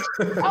support.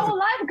 Our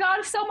life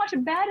got so much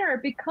better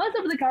because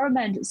of the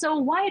government. So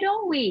why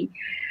don't we?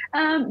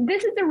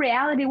 This is the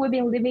reality we've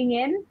been living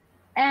in.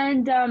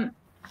 And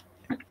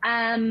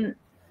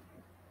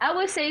I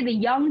would say the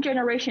young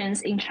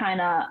generations in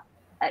China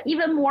are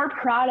even more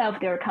proud of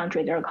their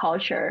country, their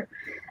culture,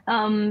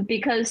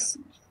 because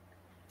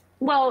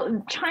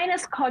well,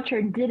 China's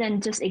culture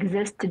didn't just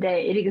exist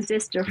today. It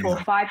existed for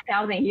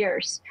 5,000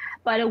 years.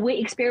 But we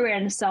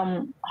experienced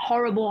some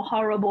horrible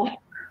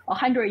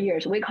 100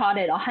 years. We call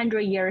it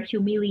 100-year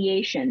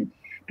humiliation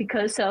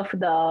because of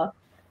the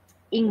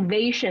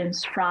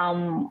invasions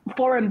from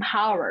foreign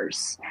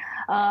powers.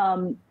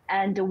 And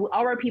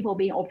our people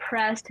being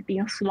oppressed,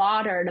 being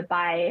slaughtered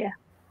by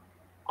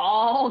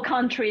all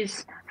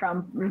countries,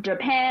 from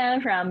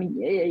Japan, from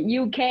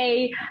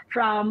UK,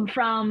 from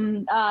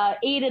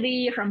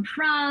Italy, from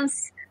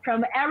France,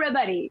 from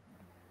everybody.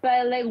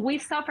 But like we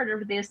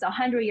suffered this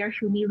 100-year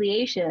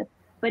humiliation.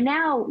 But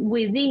now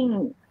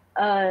within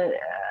a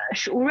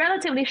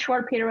relatively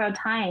short period of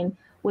time,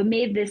 we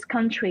made this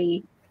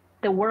country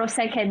the world's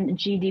second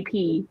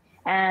GDP,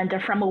 and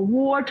from a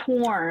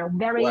war-torn,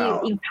 very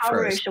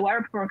impoverished,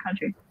 very poor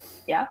country.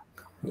 Yeah.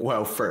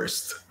 Well,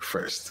 first.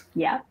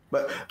 Yeah.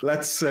 But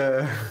let's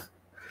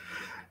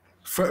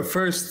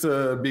first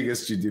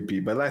biggest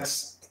GDP, but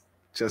let's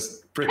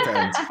just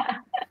pretend.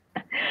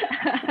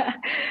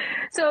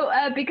 So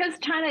because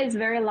China is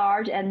very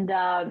large and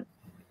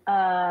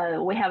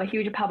we have a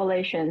huge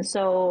population,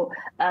 so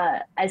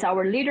as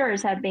our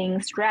leaders have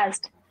been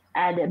stressed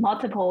at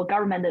multiple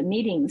government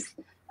meetings,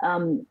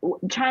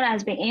 China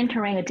has been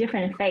entering a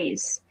different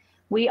phase.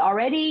 We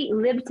already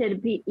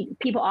lifted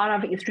people out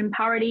of extreme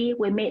poverty.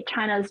 We made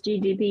China's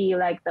GDP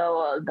like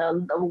the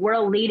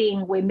world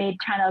leading. We made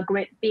China a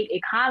great big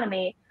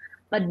economy,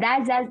 but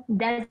that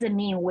doesn't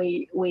mean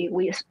we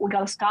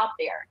gotta stop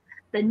there.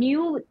 The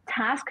new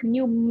task,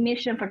 new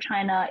mission for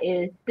China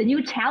is the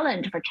new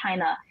challenge for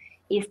China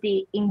is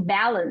the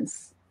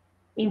imbalanced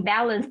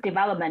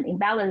development,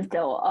 imbalanced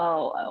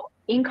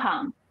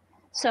income.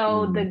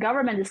 So the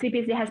government, the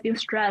CPC, has been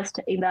stressed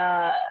in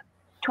the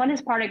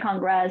 20th Party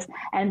Congress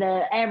and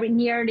every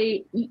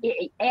nearly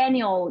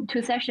annual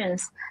 2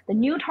 sessions. The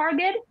new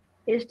target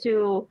is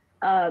to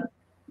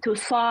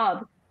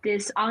solve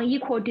this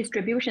unequal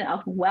distribution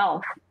of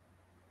wealth.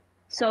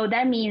 So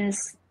that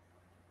means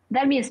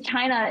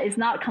China is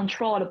not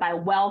controlled by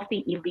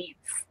wealthy elites.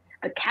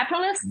 The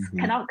capitalists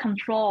cannot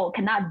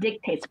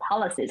dictate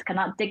policies,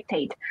 cannot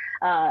dictate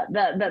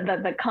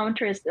the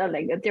country's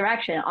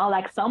direction,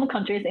 unlike some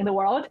countries in the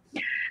world.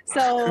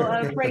 So,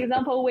 for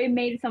example, we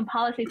made some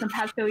policies in the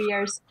past few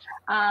years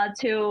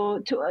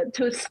to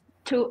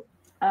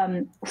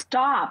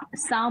stop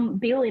some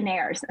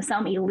billionaires,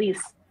 some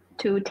elites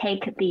to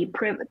take the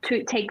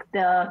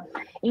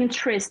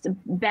interest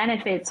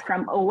benefits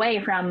away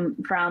from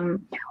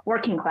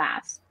working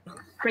class.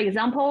 For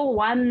example,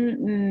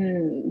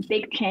 one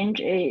big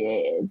change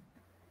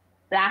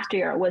last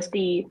year was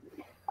they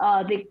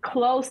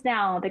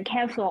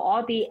cancel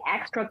all the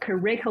extra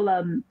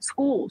curriculum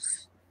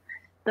schools,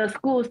 the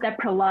schools that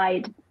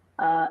provide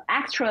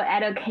extra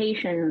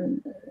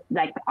education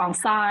like on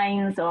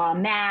science or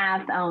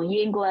math, on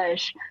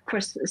English for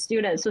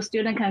students. So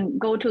students can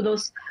go to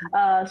those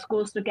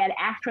schools to get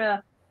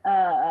extra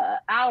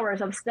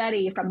hours of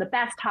study from the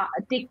best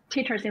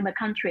teachers in the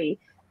country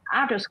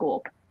after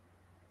school.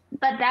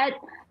 But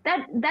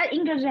that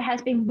industry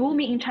has been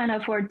booming in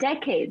China for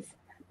decades.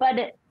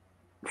 But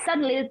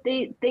suddenly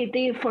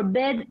they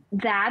forbid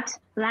that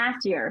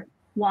last year.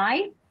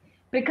 Why?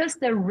 Because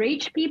the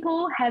rich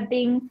people have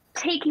been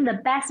taking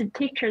the best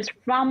teachers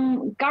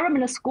from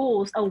government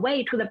schools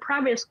away to the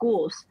private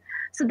schools.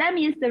 So that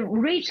means the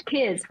rich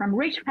kids from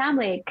rich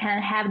family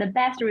can have the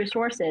best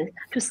resources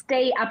to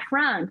stay up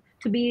front,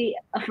 to be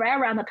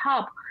forever on the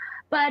top.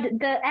 But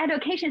the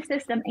education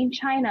system in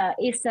China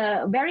is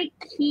a very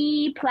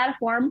key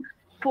platform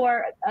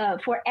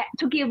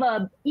to give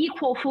a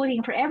equal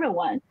footing for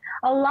everyone.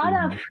 A lot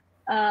of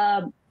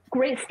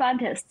great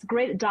scientists,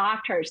 great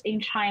doctors in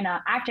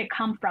China actually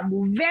come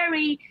from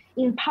very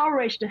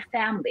impoverished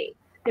family.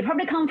 They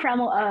probably come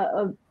from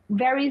a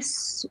very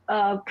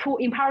poor,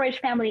 impoverished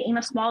family in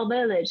a small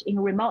village in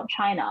remote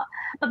China.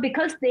 But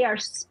because they are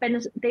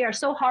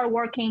so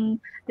hardworking,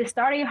 they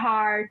study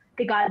hard,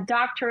 they got a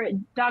doctor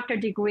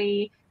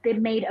degree, they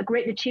made a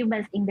great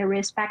achievements in their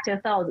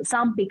respective fields.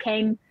 Some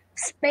became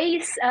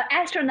space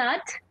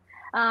astronaut,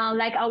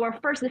 like our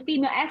first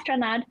female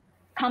astronaut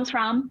comes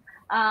from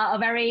a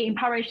very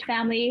impoverished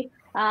family.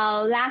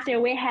 Last year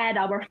we had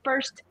our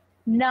first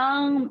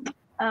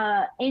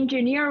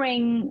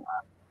non-engineering,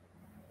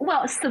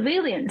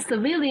 civilian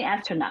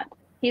astronaut.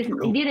 He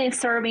didn't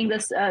serve in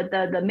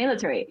the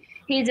military.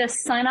 He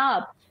just signed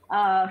up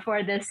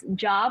for this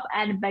job,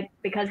 and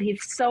because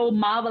he's so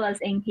marvelous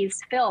in his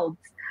fields.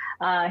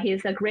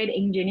 He's a great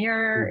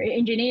engineer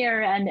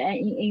and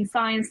in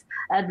science,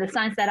 the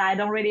science that I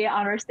don't really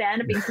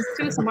understand because he's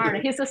too smart.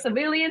 He's a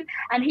civilian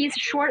and he's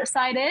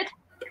short-sighted.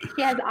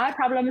 He has eye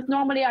problems.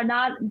 Normally, are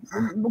not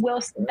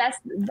will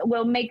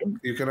make.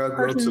 You cannot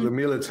go to the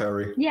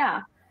military.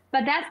 Yeah,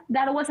 but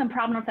that wasn't a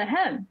problem for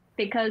him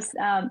because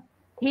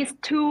he's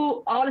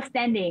too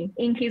outstanding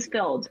in his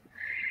field.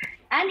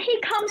 And he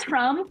comes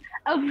from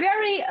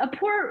a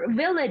poor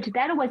village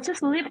that was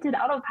just lifted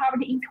out of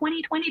poverty in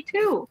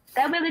 2022.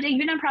 That village in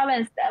Yunnan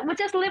province that was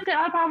just lifted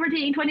out of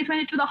poverty in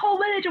 2022. The whole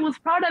village was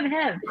proud of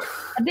him.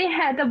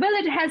 The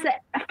village has a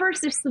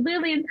first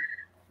civilian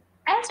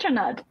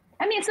astronaut.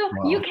 I mean, so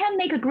wow. You can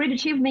make a great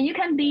achievement. You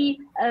can be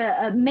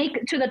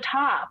make to the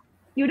top.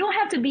 You don't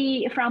have to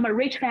be from a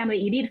rich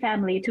family, elite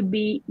family to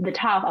be the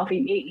top of the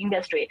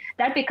industry.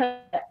 That's because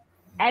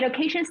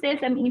education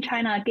system in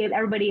China gives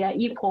everybody an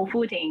equal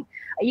footing,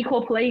 an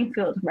equal playing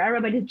field for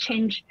everybody to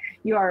change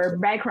your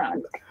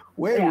background.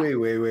 Wait.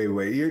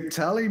 You're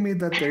telling me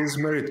that there is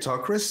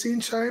meritocracy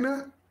in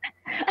China?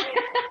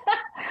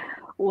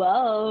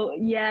 Well,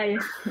 yeah.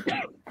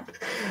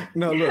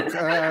 No, look.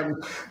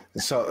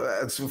 So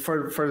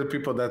for the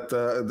people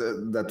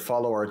that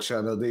follow our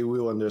channel, they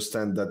will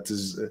understand that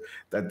is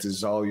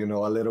all,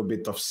 a little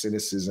bit of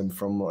cynicism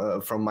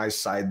from my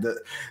side.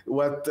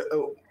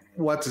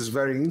 What is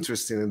very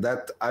interesting, and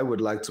that I would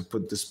like to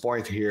put this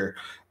point here,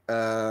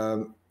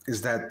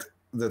 is that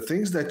the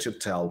things that you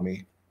tell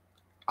me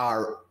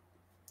are,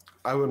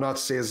 I will not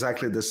say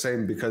exactly the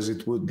same because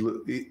it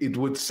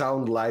would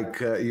sound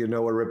like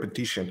a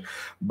repetition,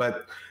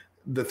 but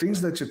the things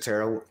that you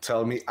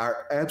tell me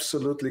are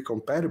absolutely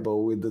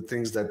compatible with the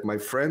things that my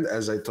friend,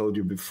 as I told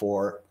you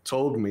before,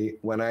 told me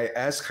when I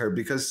asked her,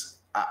 because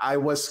I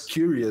was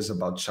curious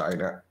about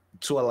China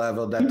to a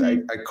level that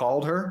I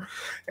called her,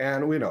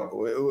 and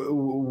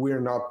we're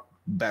not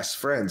best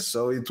friends.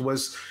 So it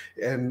was,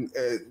 and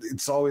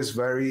it's always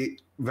very,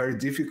 very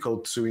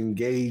difficult to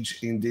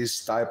engage in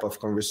this type of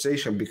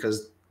conversation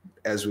because,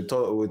 as we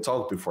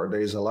talked before,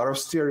 there is a lot of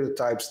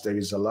stereotypes, there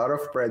is a lot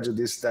of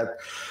prejudice that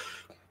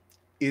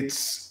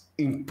it's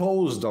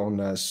imposed on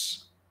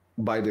us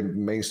by the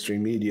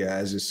mainstream media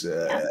as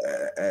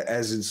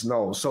it's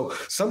known. So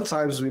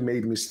sometimes we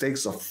made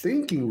mistakes of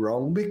thinking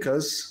wrong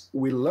because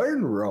we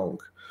learn wrong.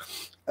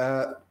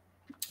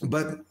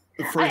 But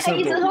for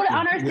example, it's totally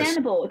yes.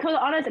 understandable. Totally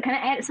honest. Can I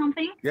add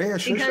something? Yeah,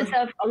 sure, Because sure.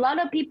 of a lot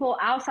of people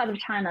outside of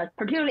China,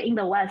 particularly in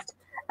the West,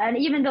 and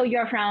even though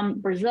you're from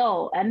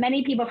Brazil, and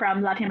many people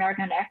from Latin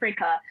America and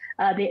Africa,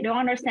 they don't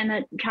understand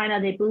that China.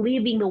 They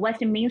believe in the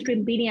Western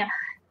mainstream media.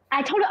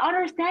 I totally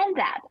understand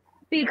that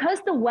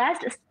because the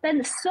West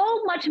spends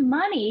so much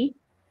money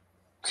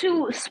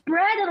to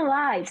spread the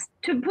lies,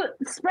 to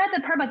spread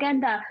the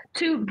propaganda,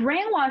 to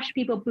brainwash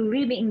people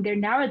believing in their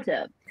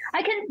narrative.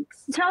 I can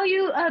tell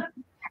you,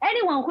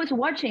 anyone who's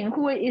watching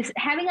who is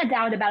having a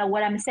doubt about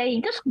what I'm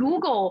saying, just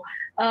Google,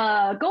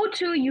 go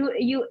to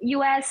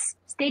U.S.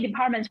 State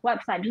Department's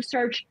website to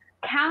search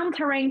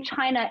 "Countering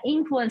China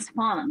Influence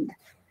Fund."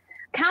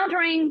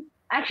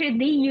 Actually,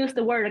 they use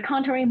the word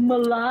countering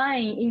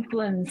malign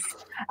influence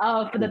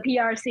of the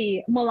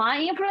PRC.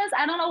 Malign influence?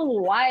 I don't know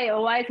why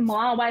it's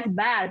malign, why it's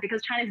bad,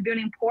 because China is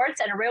building ports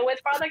and railways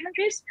for other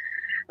countries.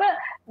 But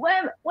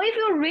if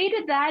you read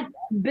that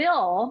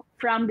bill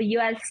from the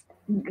U.S.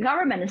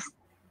 government,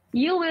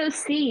 you will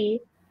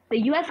see the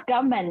U.S.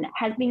 government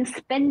has been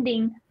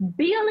spending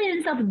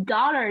billions of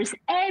dollars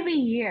every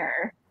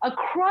year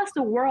across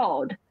the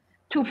world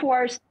to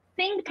force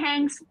think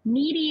tanks,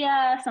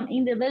 media, some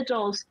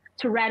individuals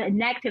to write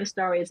negative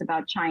stories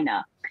about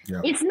China.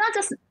 Yeah. It's not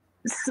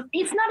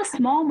a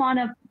small amount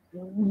of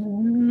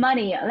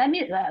money. Let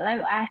me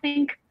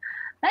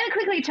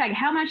quickly check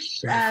how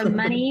much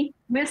money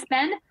we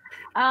spend.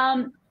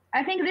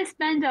 I think they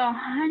spend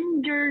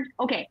 100.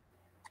 Okay.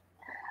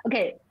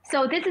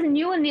 So this is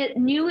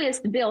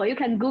newest bill. You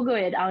can Google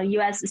it on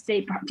U.S.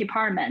 State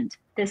Department.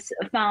 This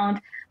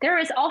fund there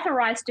is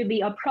authorized to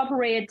be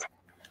appropriate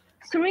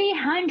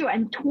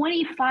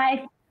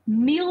 $325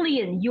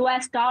 million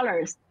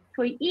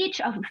for each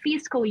of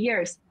fiscal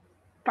years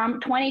from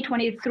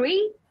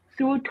 2023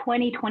 through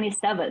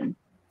 2027.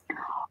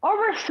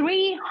 Over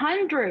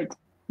 $300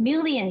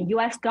 million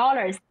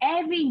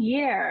every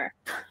year.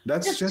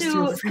 That's just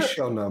the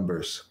official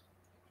numbers.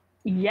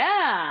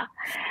 Yeah.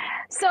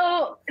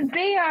 So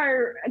they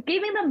are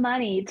giving the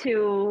money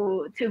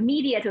to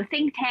media, to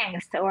think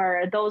tanks,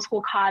 or those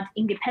who called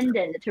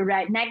independent to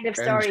write negative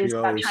stories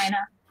about China.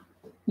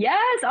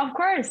 Yes, of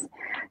course.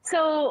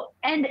 So,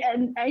 and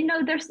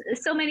there's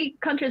so many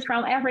countries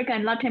from Africa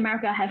and Latin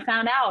America have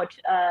found out,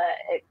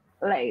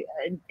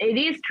 it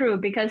is true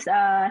because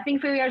I think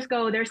a few years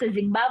ago, there's a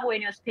Zimbabwe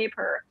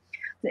newspaper,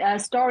 a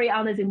story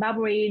on the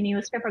Zimbabwe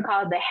newspaper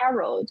called The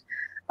Herald.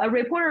 A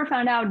reporter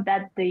found out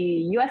that the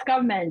U.S.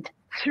 government,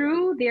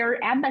 through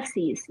their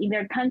embassies in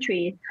their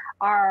country,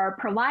 are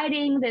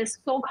providing this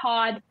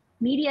so-called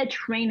media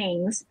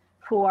trainings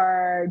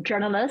for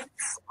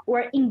journalists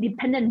or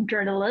independent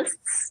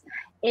journalists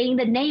in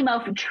the name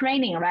of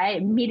training,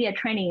 right? Media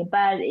training,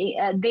 but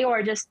they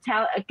were just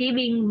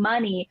giving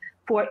money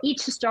for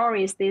each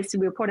stories these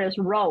reporters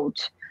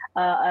wrote,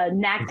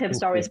 negative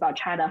stories about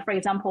China. For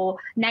example,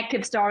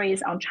 negative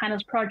stories on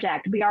China's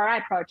project,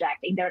 BRI project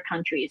in their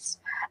countries.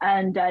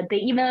 And they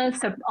even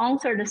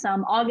sponsored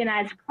some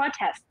organized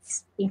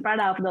protests in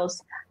front of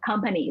those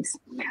companies.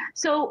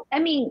 So, I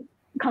mean,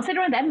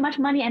 considering that much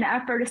money and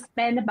effort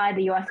spent by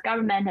the U.S.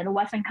 government and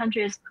Western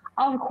countries,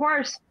 of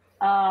course,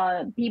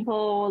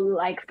 people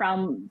like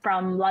from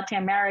Latin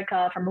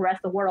America, from the rest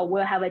of the world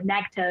will have a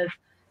negative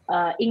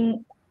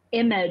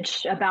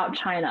image about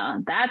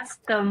China. That's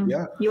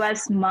the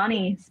U.S.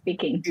 money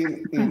speaking.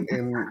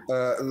 In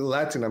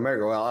Latin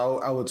America,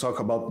 well, I will talk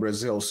about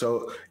Brazil.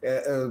 So,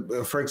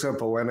 for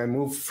example, when I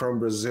moved from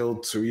Brazil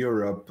to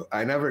Europe,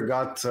 I never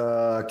got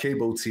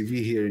cable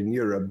TV here in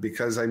Europe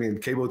because, I mean,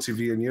 cable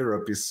TV in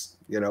Europe is,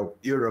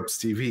 Europe's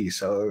TV.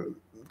 So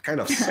kind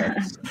of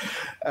sucks.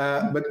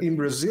 But in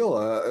Brazil,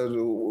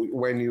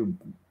 when you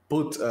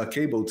put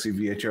cable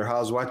TV at your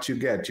house, what you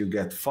get? You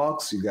get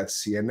Fox, you got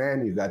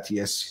CNN, you got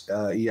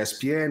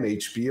ESPN,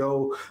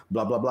 HBO,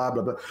 blah, blah, blah,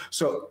 blah, blah.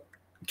 So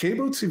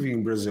cable TV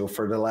in Brazil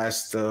for the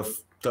last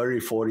 30,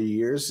 40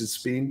 years, it's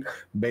been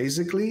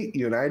basically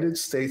United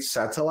States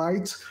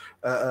satellite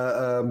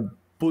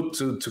put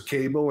to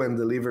cable and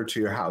delivered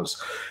to your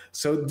house.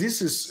 So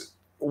this is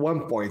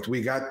one point.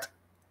 We got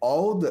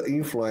all the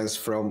influence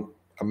from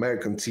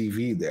American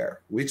TV there,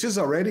 which is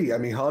already, I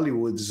mean,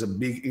 Hollywood is a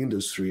big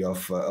industry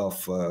of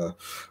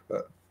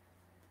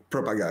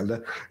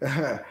propaganda.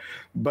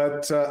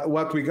 But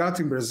what we got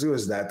in Brazil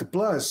is that.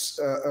 Plus,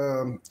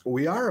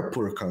 we are a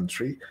poor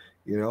country.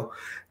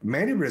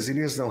 Many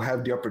Brazilians don't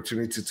have the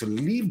opportunity to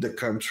leave the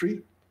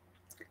country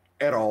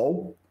at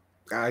all.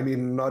 I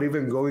mean, not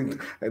even going,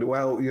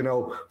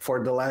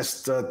 for the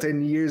last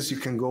 10 years, you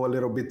can go a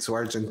little bit to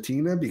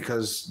Argentina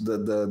because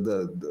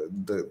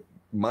the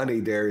money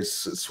there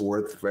is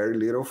worth very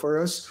little for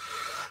us.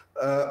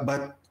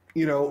 But,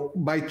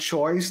 by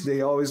choice,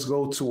 they always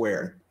go to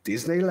where?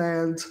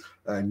 Disneyland,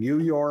 New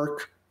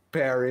York,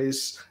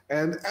 Paris.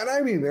 And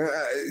I mean,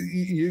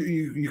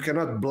 you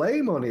cannot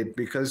blame on it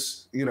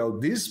because,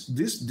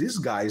 these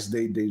guys,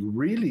 they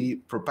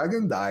really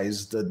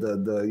propagandize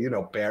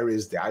the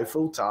Paris, the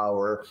Eiffel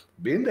Tower.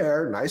 Been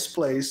there, nice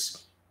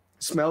place.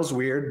 Smells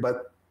weird,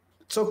 but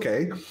it's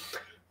okay.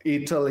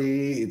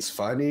 Italy, it's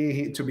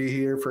funny to be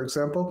here, for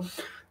example.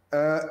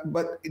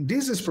 But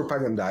this is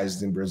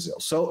propagandized in Brazil.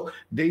 So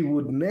they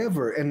would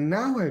never, and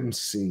now I'm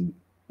seeing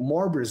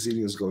more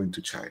Brazilians going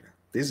to China.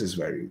 This is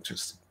very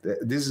interesting.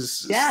 This is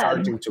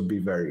starting to be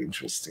very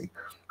interesting.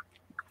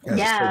 As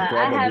I said,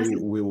 probably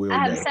we will.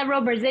 I have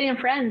several Brazilian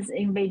friends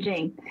in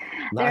Beijing.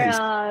 Nice.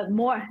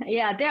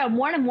 There are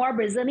more and more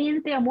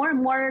Brazilians. There are more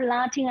and more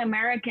Latin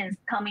Americans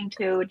coming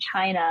to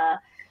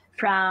China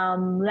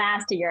from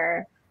last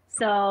year.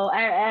 So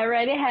I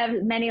already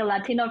have many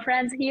Latino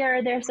friends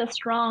here. There's a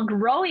strong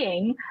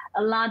growing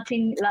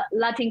Latin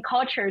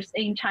cultures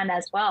in China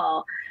as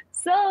well.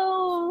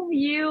 So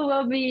you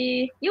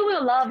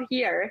will love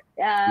here.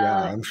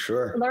 Yeah, I'm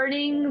sure.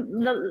 Learning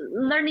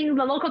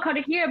the local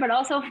culture here, but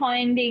also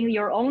finding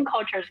your own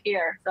cultures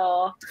here.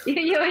 So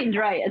you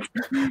enjoy it.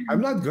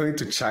 I'm not going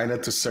to China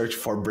to search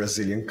for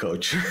Brazilian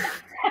culture.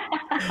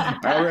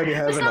 I already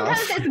have enough.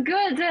 Sometimes it's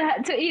good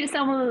to eat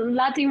some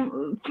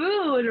Latin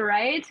food,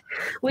 right?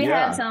 We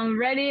have some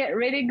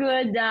really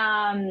good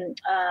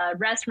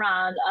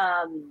restaurant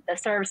that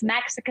serves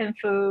Mexican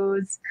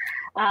foods,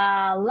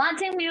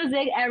 Latin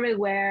music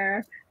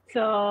everywhere.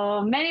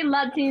 So many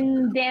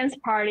Latin dance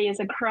parties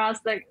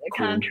across the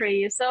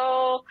country.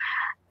 So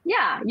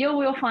yeah, you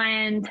will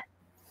find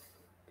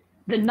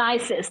the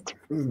nicest.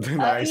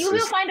 You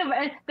will find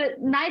the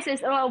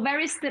nicest,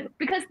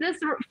 because this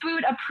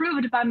food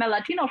approved by my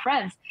Latino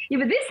friends.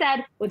 If they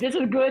said, "Well, this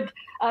is good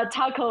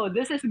taco,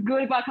 this is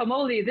good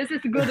guacamole, this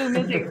is good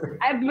music,"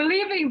 I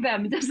believe in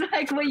them. Just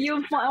like when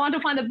you want to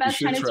find the best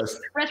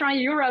Chinese restaurant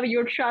in Europe,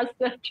 you trust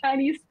the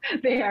Chinese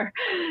there.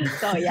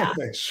 So yeah,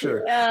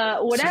 sure.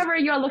 Whatever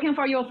you're looking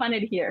for, you'll find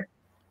it here.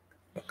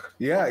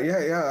 Yeah.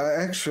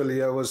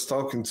 Actually, I was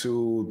talking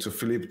to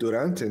Philippe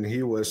Durant, and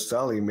he was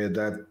telling me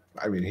that,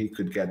 I mean, he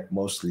could get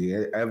mostly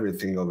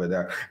everything over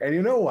there. And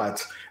you know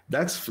what?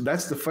 That's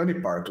the funny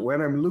part.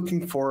 When I'm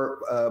looking for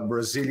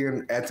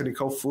Brazilian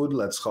ethnical food,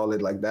 let's call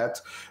it like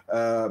that,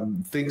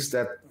 things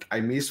that I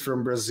miss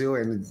from Brazil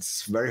and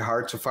it's very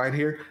hard to find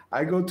here,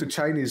 I go to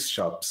Chinese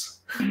shops.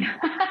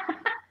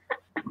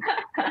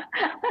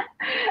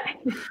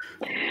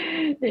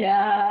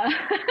 Yeah.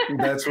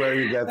 That's where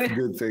you get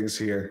good things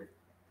here.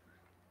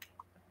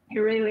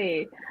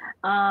 Really.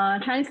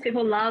 Chinese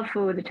people love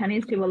food.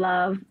 Chinese people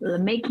love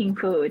making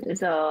food.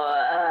 So,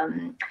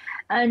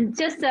 and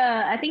just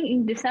I think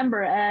in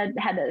December, I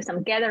had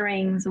some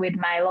gatherings with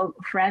my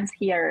local friends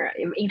here,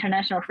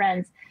 international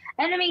friends,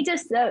 and I mean,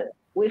 just they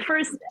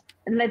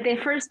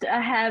first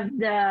have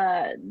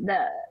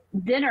the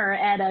dinner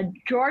at a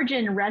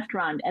Georgian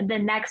restaurant, and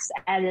then next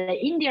at an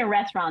Indian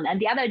restaurant, and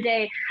the other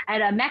day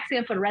at a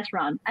Mexican food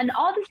restaurant, and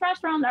all these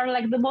restaurants are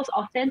like the most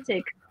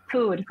authentic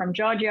food from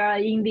Georgia,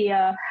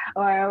 India,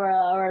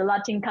 or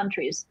Latin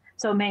countries.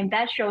 So, man,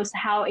 that shows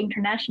how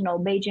international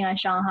Beijing and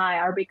Shanghai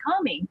are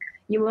becoming.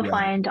 You will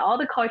find all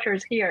the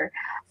cultures here.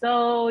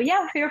 So,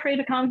 yeah, feel free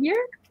to come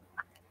here.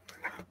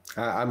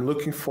 I'm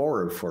looking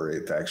forward for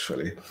it,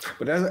 actually.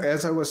 But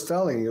as I was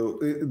telling you,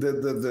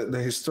 the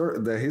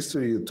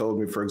history you told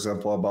me, for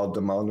example, about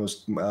the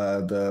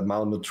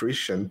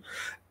malnutrition,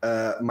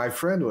 my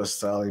friend was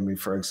telling me,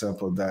 for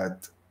example,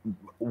 that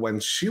when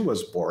she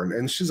was born,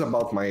 and she's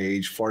about my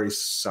age, 40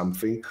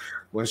 something,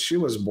 when she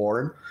was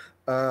born,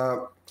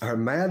 her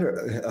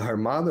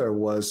mother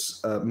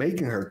was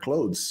making her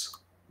clothes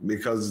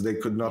because they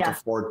could not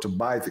afford to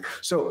buy things.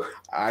 So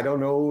I don't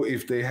know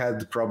if they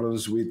had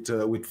problems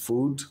with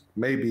food.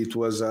 Maybe it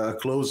was a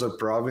closer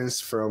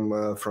province from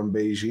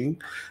Beijing.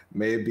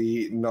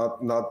 Maybe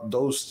not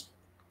those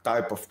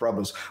type of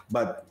problems,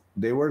 but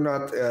they were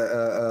not.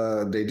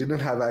 They didn't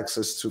have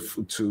access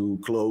to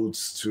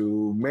clothes,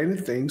 to many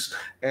things.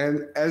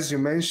 And as you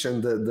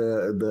mentioned,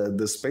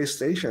 the space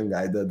station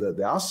guy,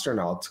 the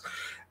astronaut,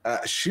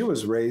 she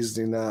was raised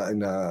in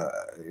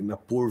a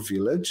poor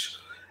village,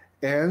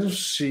 and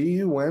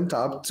she went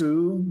up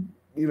to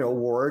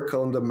work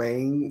on the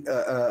main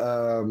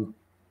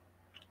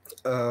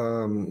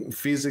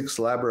physics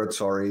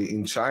laboratory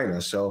in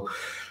China. So,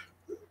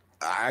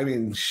 I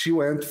mean, she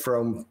went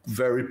from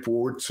very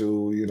poor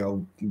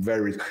to,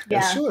 very... Yeah.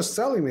 And she was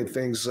telling me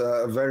things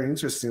very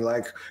interesting,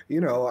 like,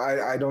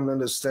 I don't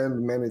understand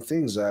many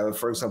things.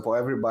 For example,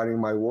 everybody in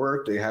my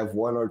work, they have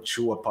 1 or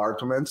 2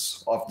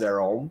 apartments of their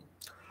own,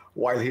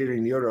 while here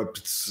in Europe,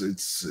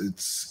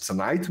 it's a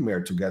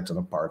nightmare to get an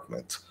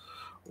apartment,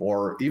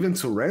 or even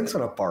to rent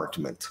an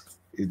apartment.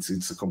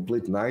 It's a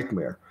complete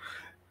nightmare.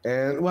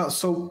 And, well,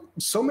 so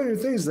many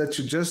things that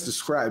you just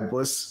described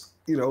was,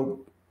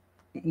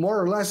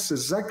 more or less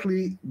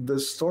exactly the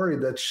story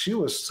that she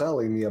was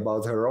telling me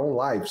about her own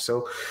life.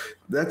 So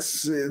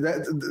that's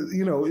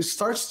it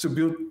starts to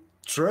build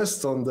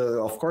trust on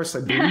of course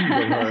I believe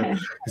in her.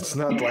 It's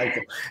not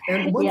like,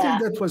 and one thing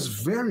that was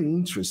very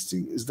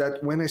interesting is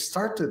that when I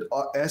started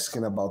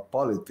asking about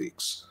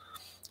politics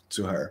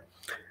to her,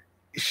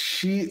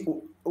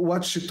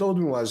 what she told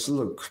me was,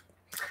 look,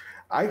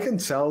 I can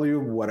tell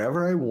you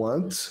whatever I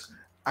want,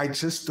 I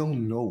just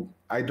don't know.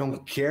 I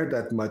don't care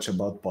that much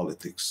about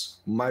politics.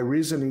 My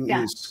reasoning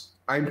is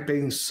I'm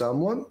paying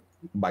someone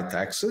by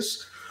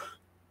taxes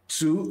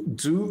to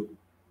do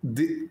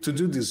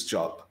this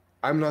job.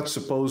 I'm not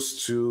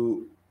supposed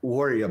to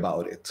worry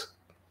about it.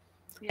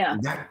 Yeah.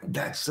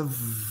 That's a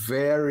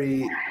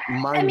very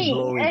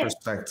mind-blowing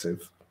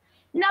perspective.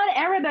 Not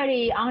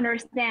everybody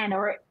understand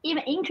or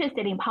even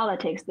interested in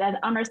politics. That's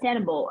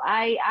understandable.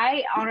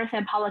 I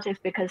understand politics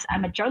because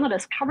I'm a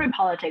journalist covering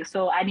politics,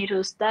 so I need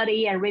to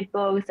study and read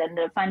books and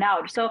find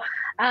out. So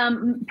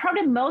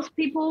probably most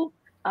people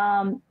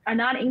are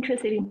not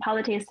interested in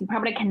politics.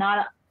 Probably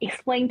cannot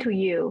explain to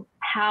you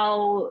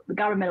how the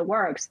government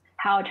works,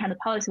 how China's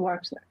policy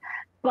works.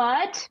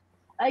 But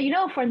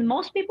for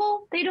most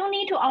people, they don't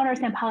need to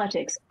understand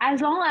politics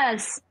as long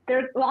as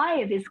their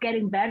life is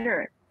getting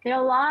better. Their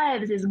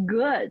lives is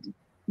good.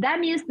 That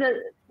means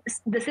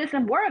the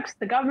system works,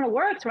 the government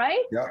works,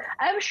 right? Yeah,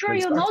 I'm sure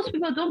most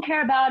people don't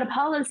care about the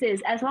policies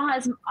as long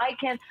as I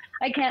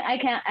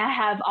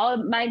have all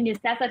my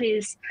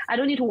necessities. I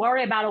don't need to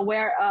worry about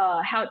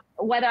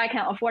whether I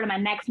can afford my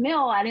next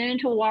meal. I don't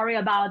need to worry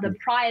about the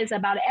price,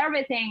 about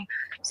everything.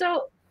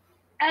 So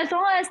as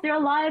long as their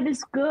life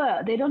is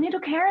good, they don't need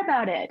to care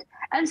about it.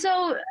 And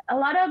so a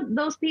lot of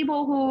those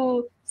people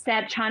who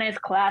said China is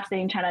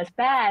collapsing, China is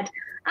bad,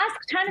 ask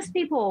Chinese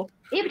people,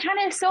 if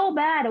China is so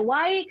bad,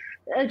 why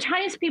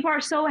Chinese people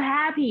are so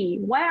happy?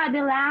 Why are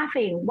they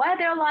laughing? Why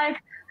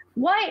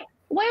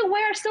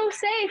we're so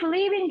safe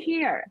living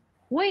here?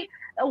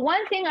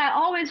 One thing I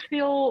always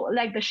feel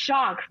like the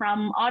shock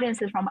from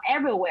audiences from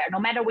everywhere, no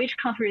matter which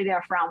country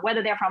they're from,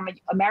 whether they're from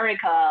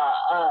America,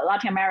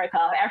 Latin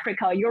America,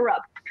 Africa,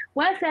 Europe,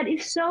 when I said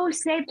it's so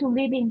safe to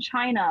live in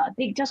China,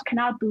 they just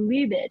cannot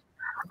believe it.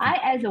 I,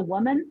 as a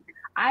woman,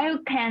 I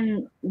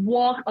can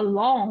walk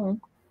alone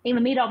in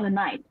the middle of the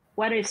night,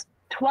 whether it's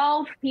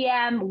 12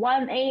 p.m.,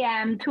 1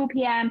 a.m., 2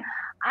 p.m.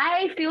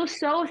 I feel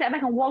so safe. I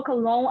can walk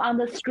alone on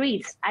the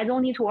streets. I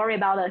don't need to worry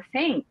about a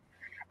thing.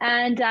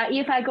 And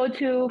if I go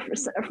to,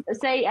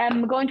 say,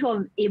 I'm going to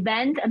an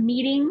event, a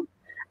meeting,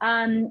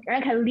 I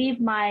can leave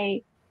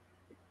my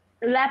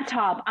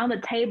laptop on the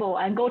table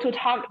and go to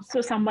talk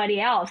to somebody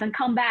else and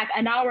come back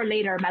an hour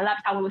later, my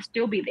laptop will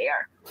still be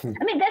there.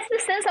 I mean, that's the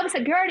sense of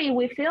security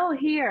we feel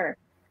here.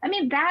 I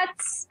mean,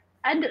 it's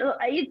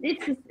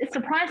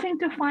surprising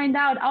to find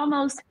out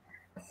almost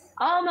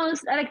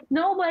like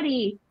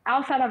nobody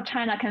outside of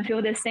China can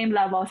feel the same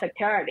level of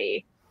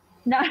security.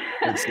 No.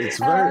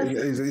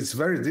 It's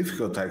very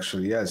difficult,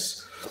 actually.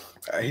 Yes,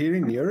 here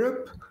in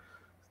Europe,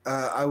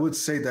 I would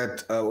say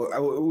that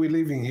we're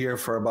living here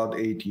for about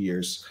 8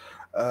 years.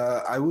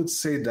 I would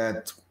say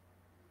that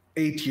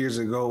 8 years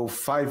ago,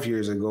 5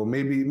 years ago,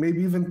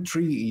 maybe even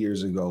 3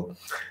 years ago,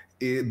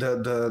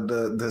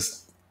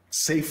 the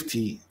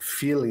safety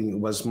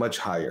feeling was much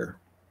higher.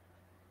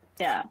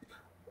 Yeah.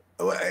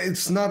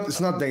 It's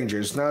not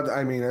dangerous.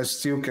 I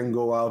still can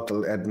go out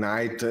at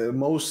night.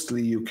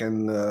 Mostly you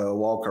can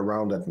walk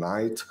around at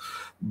night,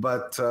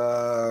 but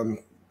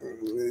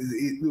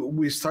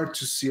we start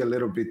to see a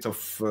little bit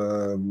of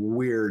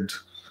weird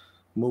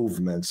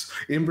movements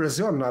in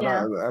Brazil.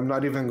 I'm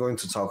not even going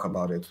to talk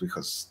about it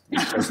because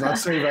it's not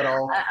safe at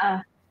all.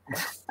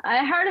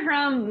 I heard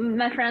from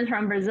my friends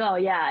from Brazil.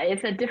 Yeah,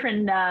 it's a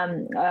different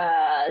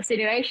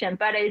situation,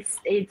 but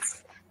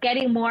it's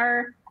getting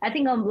more. I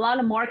think a lot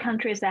of more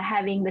countries are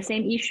having the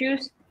same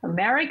issues.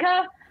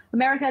 America,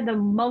 the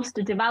most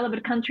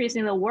developed countries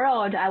in the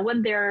world. I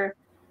went there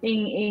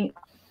in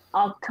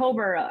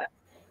October.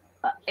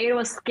 It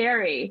was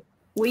scary.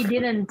 We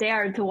didn't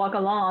dare to walk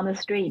alone on the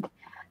street.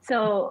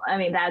 So, I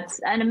mean,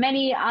 and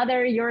many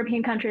other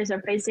European countries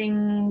are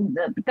facing,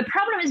 the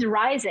problem is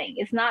rising.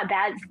 It's not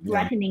that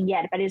threatening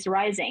yet, but it's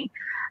rising.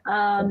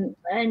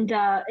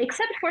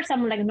 Except for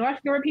some like North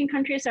European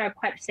countries are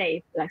quite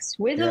safe, like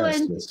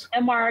Switzerland,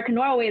 Denmark,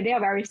 Norway, they are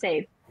very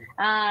safe.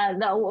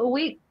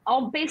 We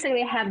all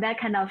basically have that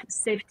kind of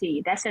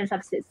safety, that sense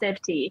of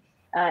safety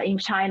in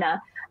China.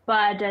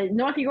 But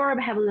North Europe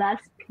have less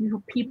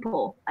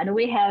people, and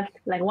we have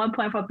like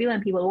 1.4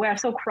 billion people. We are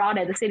so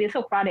crowded. The city is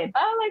so crowded,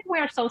 but like we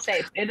are so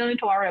safe. You don't need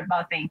to worry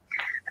about things.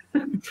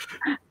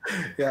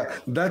 Yeah,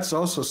 that's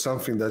also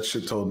something that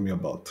she told me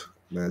about.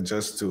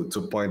 Just to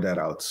point that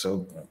out.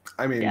 So,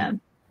 I mean,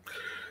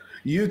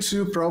 you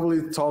two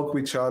probably talk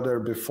with each other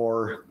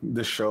before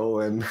the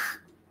show and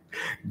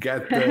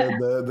get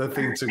the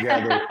thing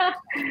together.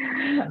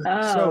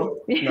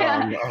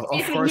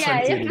 Of course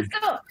I'm kidding.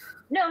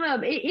 No.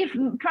 If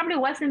probably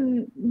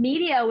Western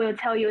media will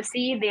tell you,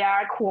 see, they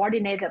are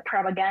coordinated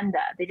propaganda.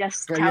 They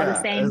just tell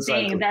the same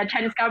thing that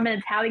Chinese government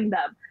is telling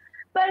them.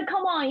 But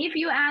come on, if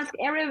you ask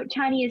every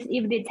Chinese,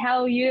 if they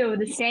tell you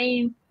the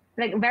same,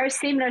 like very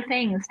similar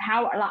things,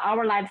 how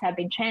our lives have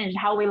been changed,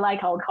 how we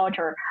like our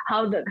culture,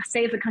 how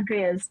safe the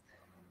country is.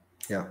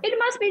 Yeah, it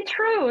must be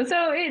true.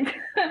 So I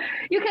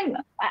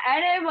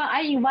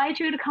invite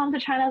you to come to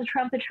China, to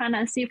travel to China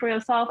and see for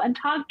yourself and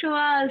talk to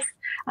us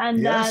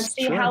and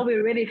see how we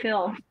really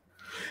feel.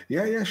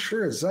 Yeah,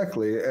 sure,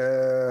 exactly.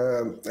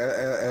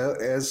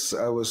 As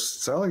I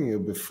was telling you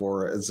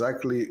before,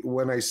 exactly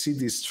when I see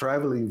these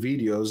traveling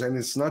videos, and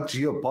it's not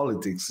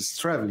geopolitics, it's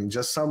traveling,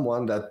 just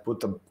someone that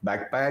put a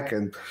backpack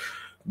and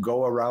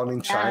go around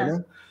in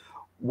China.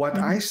 what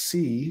I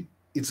see,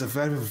 it's a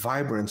very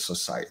vibrant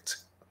society.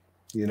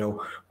 You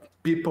know,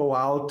 people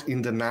out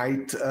in the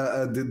night.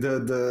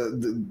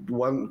 The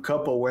one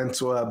couple went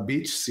to a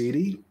beach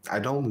city. I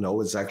don't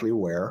know exactly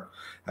where.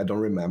 I don't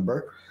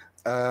remember.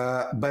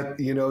 But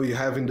you know, you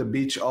have in the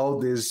beach all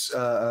these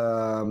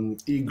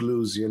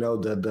igloos. You know,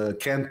 the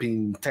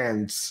camping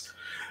tents,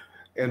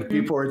 and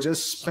people are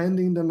just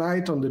spending the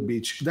night on the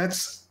beach.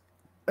 That's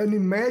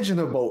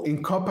unimaginable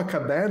in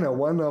Copacabana,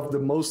 one of the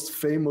most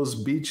famous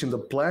beach in the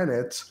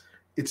planet.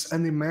 It's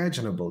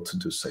unimaginable to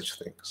do such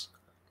things.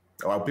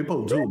 Well,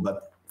 people do,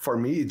 but for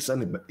me, it's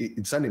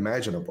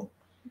unimaginable.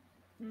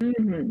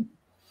 Mm-hmm.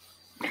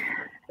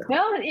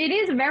 Well, it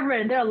is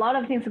vibrant. There are a lot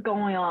of things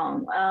going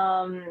on.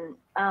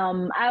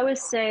 I would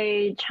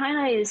say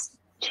China is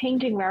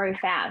changing very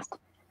fast.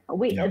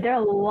 There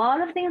are a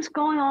lot of things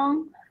going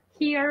on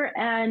here,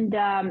 and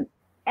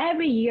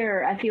every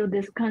year I feel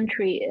this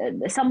country,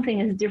 something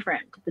is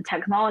different. The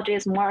technology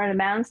is more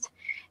advanced,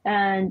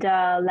 and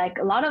like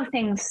a lot of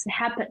things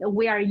happen.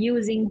 We are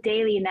using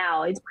daily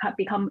now. It's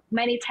become,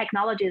 many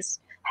technologies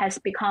has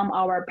become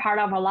our part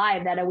of our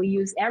life that we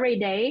use every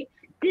day.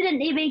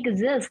 Didn't even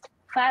exist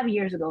 5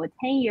 years ago,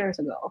 10 years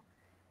ago.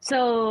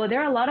 So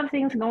there are a lot of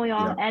things going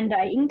on. Yeah. And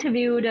I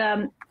interviewed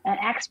an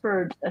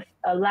expert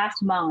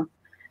last month.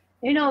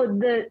 You know,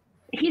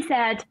 he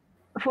said,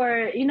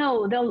 for, you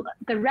know,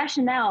 the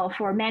rationale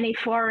for many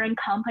foreign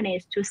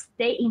companies to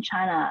stay in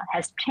China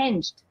has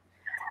changed.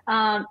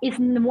 It's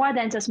more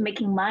than just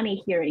making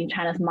money here in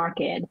China's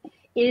market.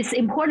 It's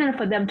important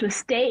for them to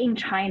stay in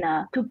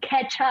China to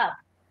catch up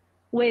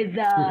with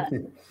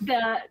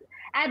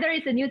either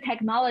it's a new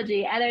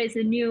technology, either it's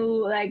a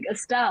new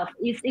stuff.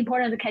 It's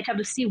important to catch up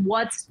to see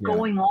what's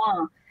going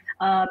on.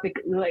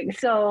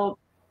 So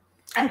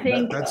I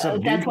think that's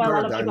why a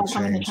lot of people are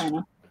coming to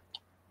China.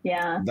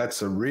 Yeah.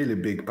 That's a really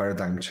big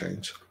paradigm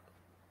change.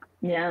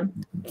 Yeah.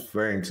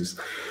 Very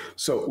interesting.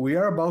 So we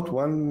are about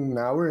 1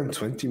 hour and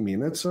 20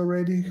 minutes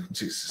already.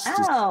 Jesus,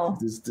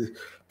 the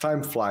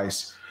time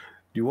flies.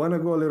 Do you want to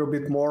go a little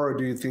bit more, or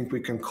do you think we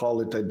can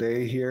call it a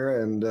day here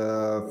and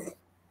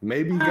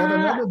maybe get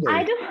another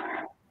day?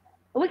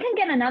 We can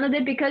get another day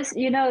because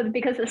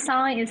the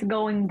sun is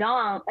going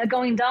down.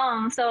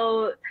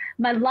 So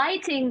my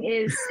lighting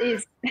is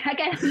I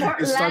get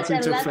less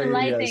and less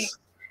lighting. Yes.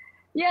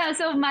 Yeah,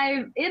 so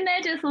my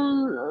image is a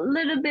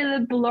little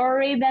bit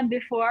blurry than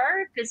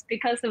before, just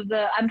because of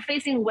I'm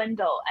facing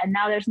window and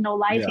now there's no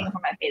lighting for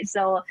my face.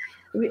 So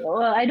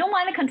I don't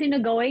want to continue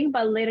going,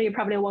 but later you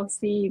probably won't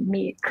see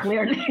me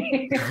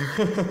clearly.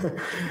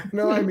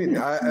 No, I mean,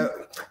 I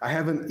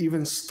haven't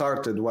even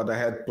started what I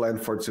had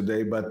planned for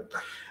today, but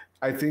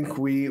I think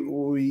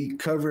we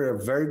cover a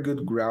very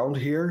good ground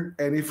here.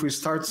 And if we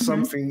start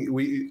something,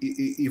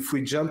 if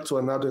we jump to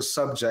another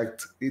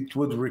subject, it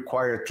would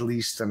require at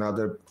least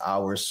another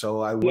hour. So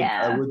I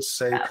would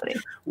say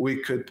we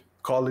could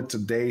call it a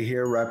day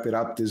here, wrap it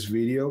up this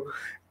video,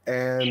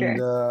 and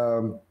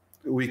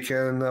we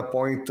can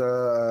appoint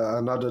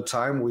another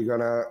time. We're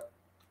gonna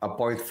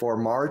appoint for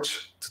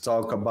March to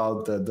talk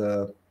about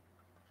the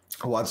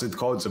what's it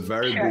called? It's a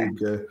very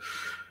big.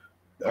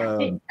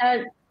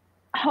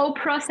 Whole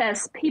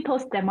process,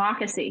 people's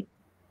democracy.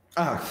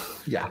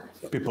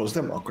 People's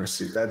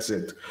democracy. That's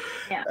it.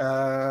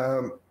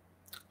 Yeah.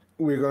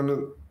 We're going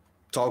to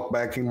talk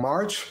back in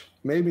March.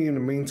 Maybe in the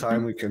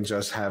meantime, we can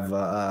just have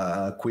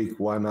a quick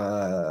one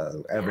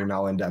every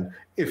now and then,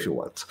 if you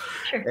want.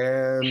 Sure.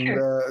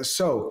 And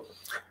so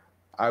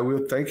I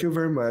will thank you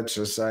very much,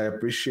 as I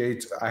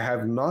appreciate. I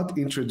have not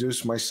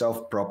introduced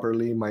myself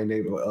properly, my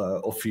name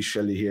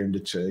officially here in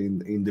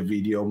the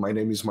video. My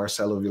name is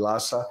Marcelo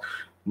Vilaça.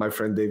 My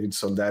friend David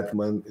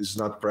Sondatman is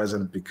not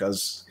present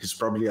because he's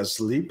probably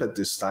asleep at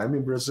this time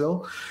in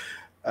Brazil,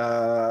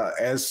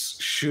 as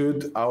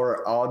should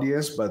our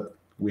audience. But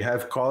we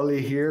have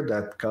Collie here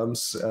that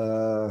comes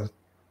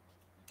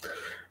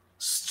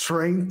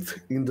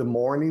strength in the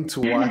morning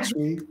to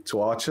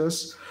watch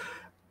us.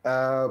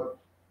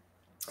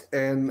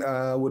 And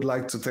I would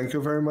like to thank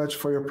you very much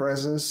for your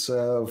presence,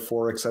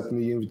 for accepting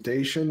the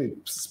invitation.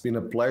 It's been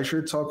a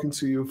pleasure talking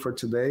to you for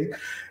today,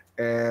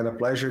 and a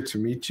pleasure to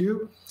meet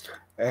you.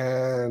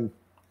 And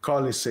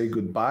Collie say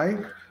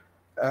goodbye.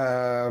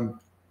 And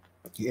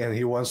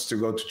he wants to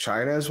go to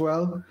China as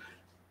well.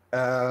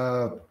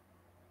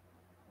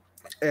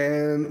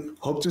 And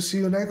hope to see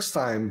you next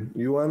time.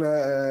 You want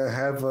to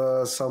have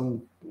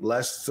some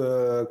last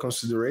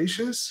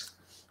considerations?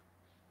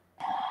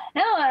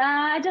 No,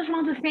 I just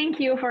want to thank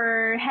you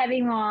for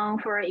having on,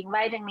 for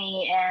inviting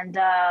me. And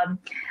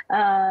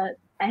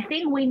I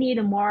think we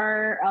need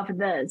more of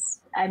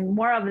this, and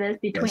more of this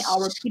between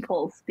our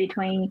peoples,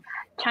 between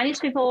Chinese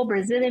people,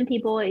 Brazilian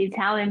people,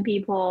 Italian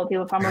people,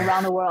 people from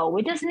around the world.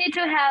 We just need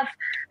to have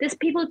this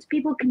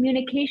people-to-people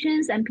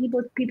communications and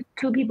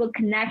people-to-people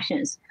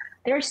connections.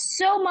 There's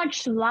so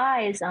much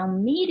lies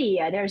on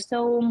media. There's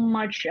so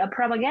much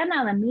propaganda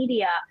on the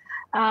media.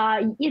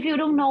 If you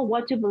don't know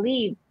what to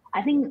believe,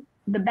 I think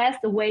the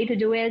best way to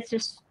do it is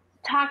just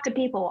talk to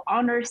people,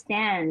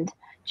 understand,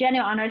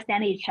 genuinely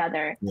understand each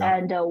other. Yeah.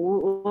 And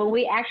when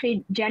we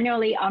actually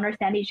genuinely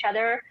understand each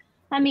other,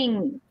 I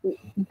mean,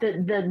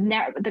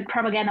 the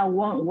propaganda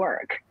won't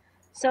work.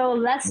 So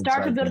let's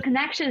start to build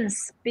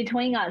connections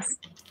between us.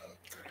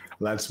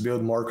 Let's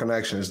build more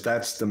connections.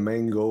 That's the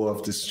main goal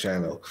of this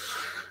channel.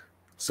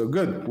 So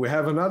good. We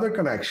have another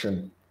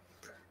connection.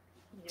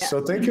 Yeah.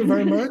 So thank you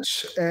very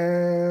much.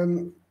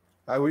 And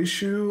I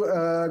wish you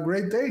a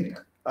great day.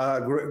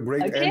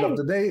 Great end of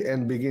the day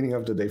and beginning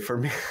of the day for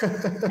me.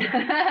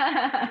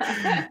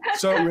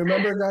 So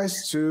remember,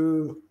 guys,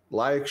 to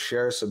like,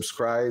 share,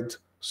 subscribe,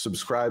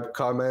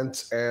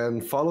 comment,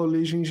 and follow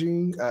Li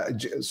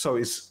Jingjing. So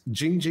it's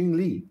Jingjing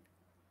Li.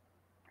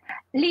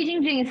 Li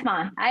Jingjing is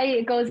fine.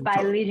 It goes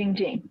by Li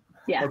Jingjing.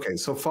 Yeah. Okay,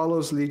 so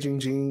follows Li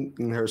Jingjing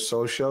in her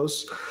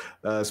socials,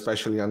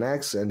 especially on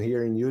X and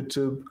here in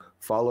YouTube.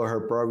 Follow her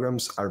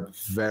programs, are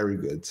very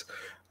good.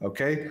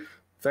 Okay,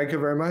 thank you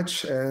very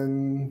much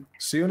and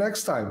see you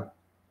next time.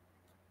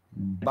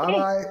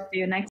 Bye-bye. See you next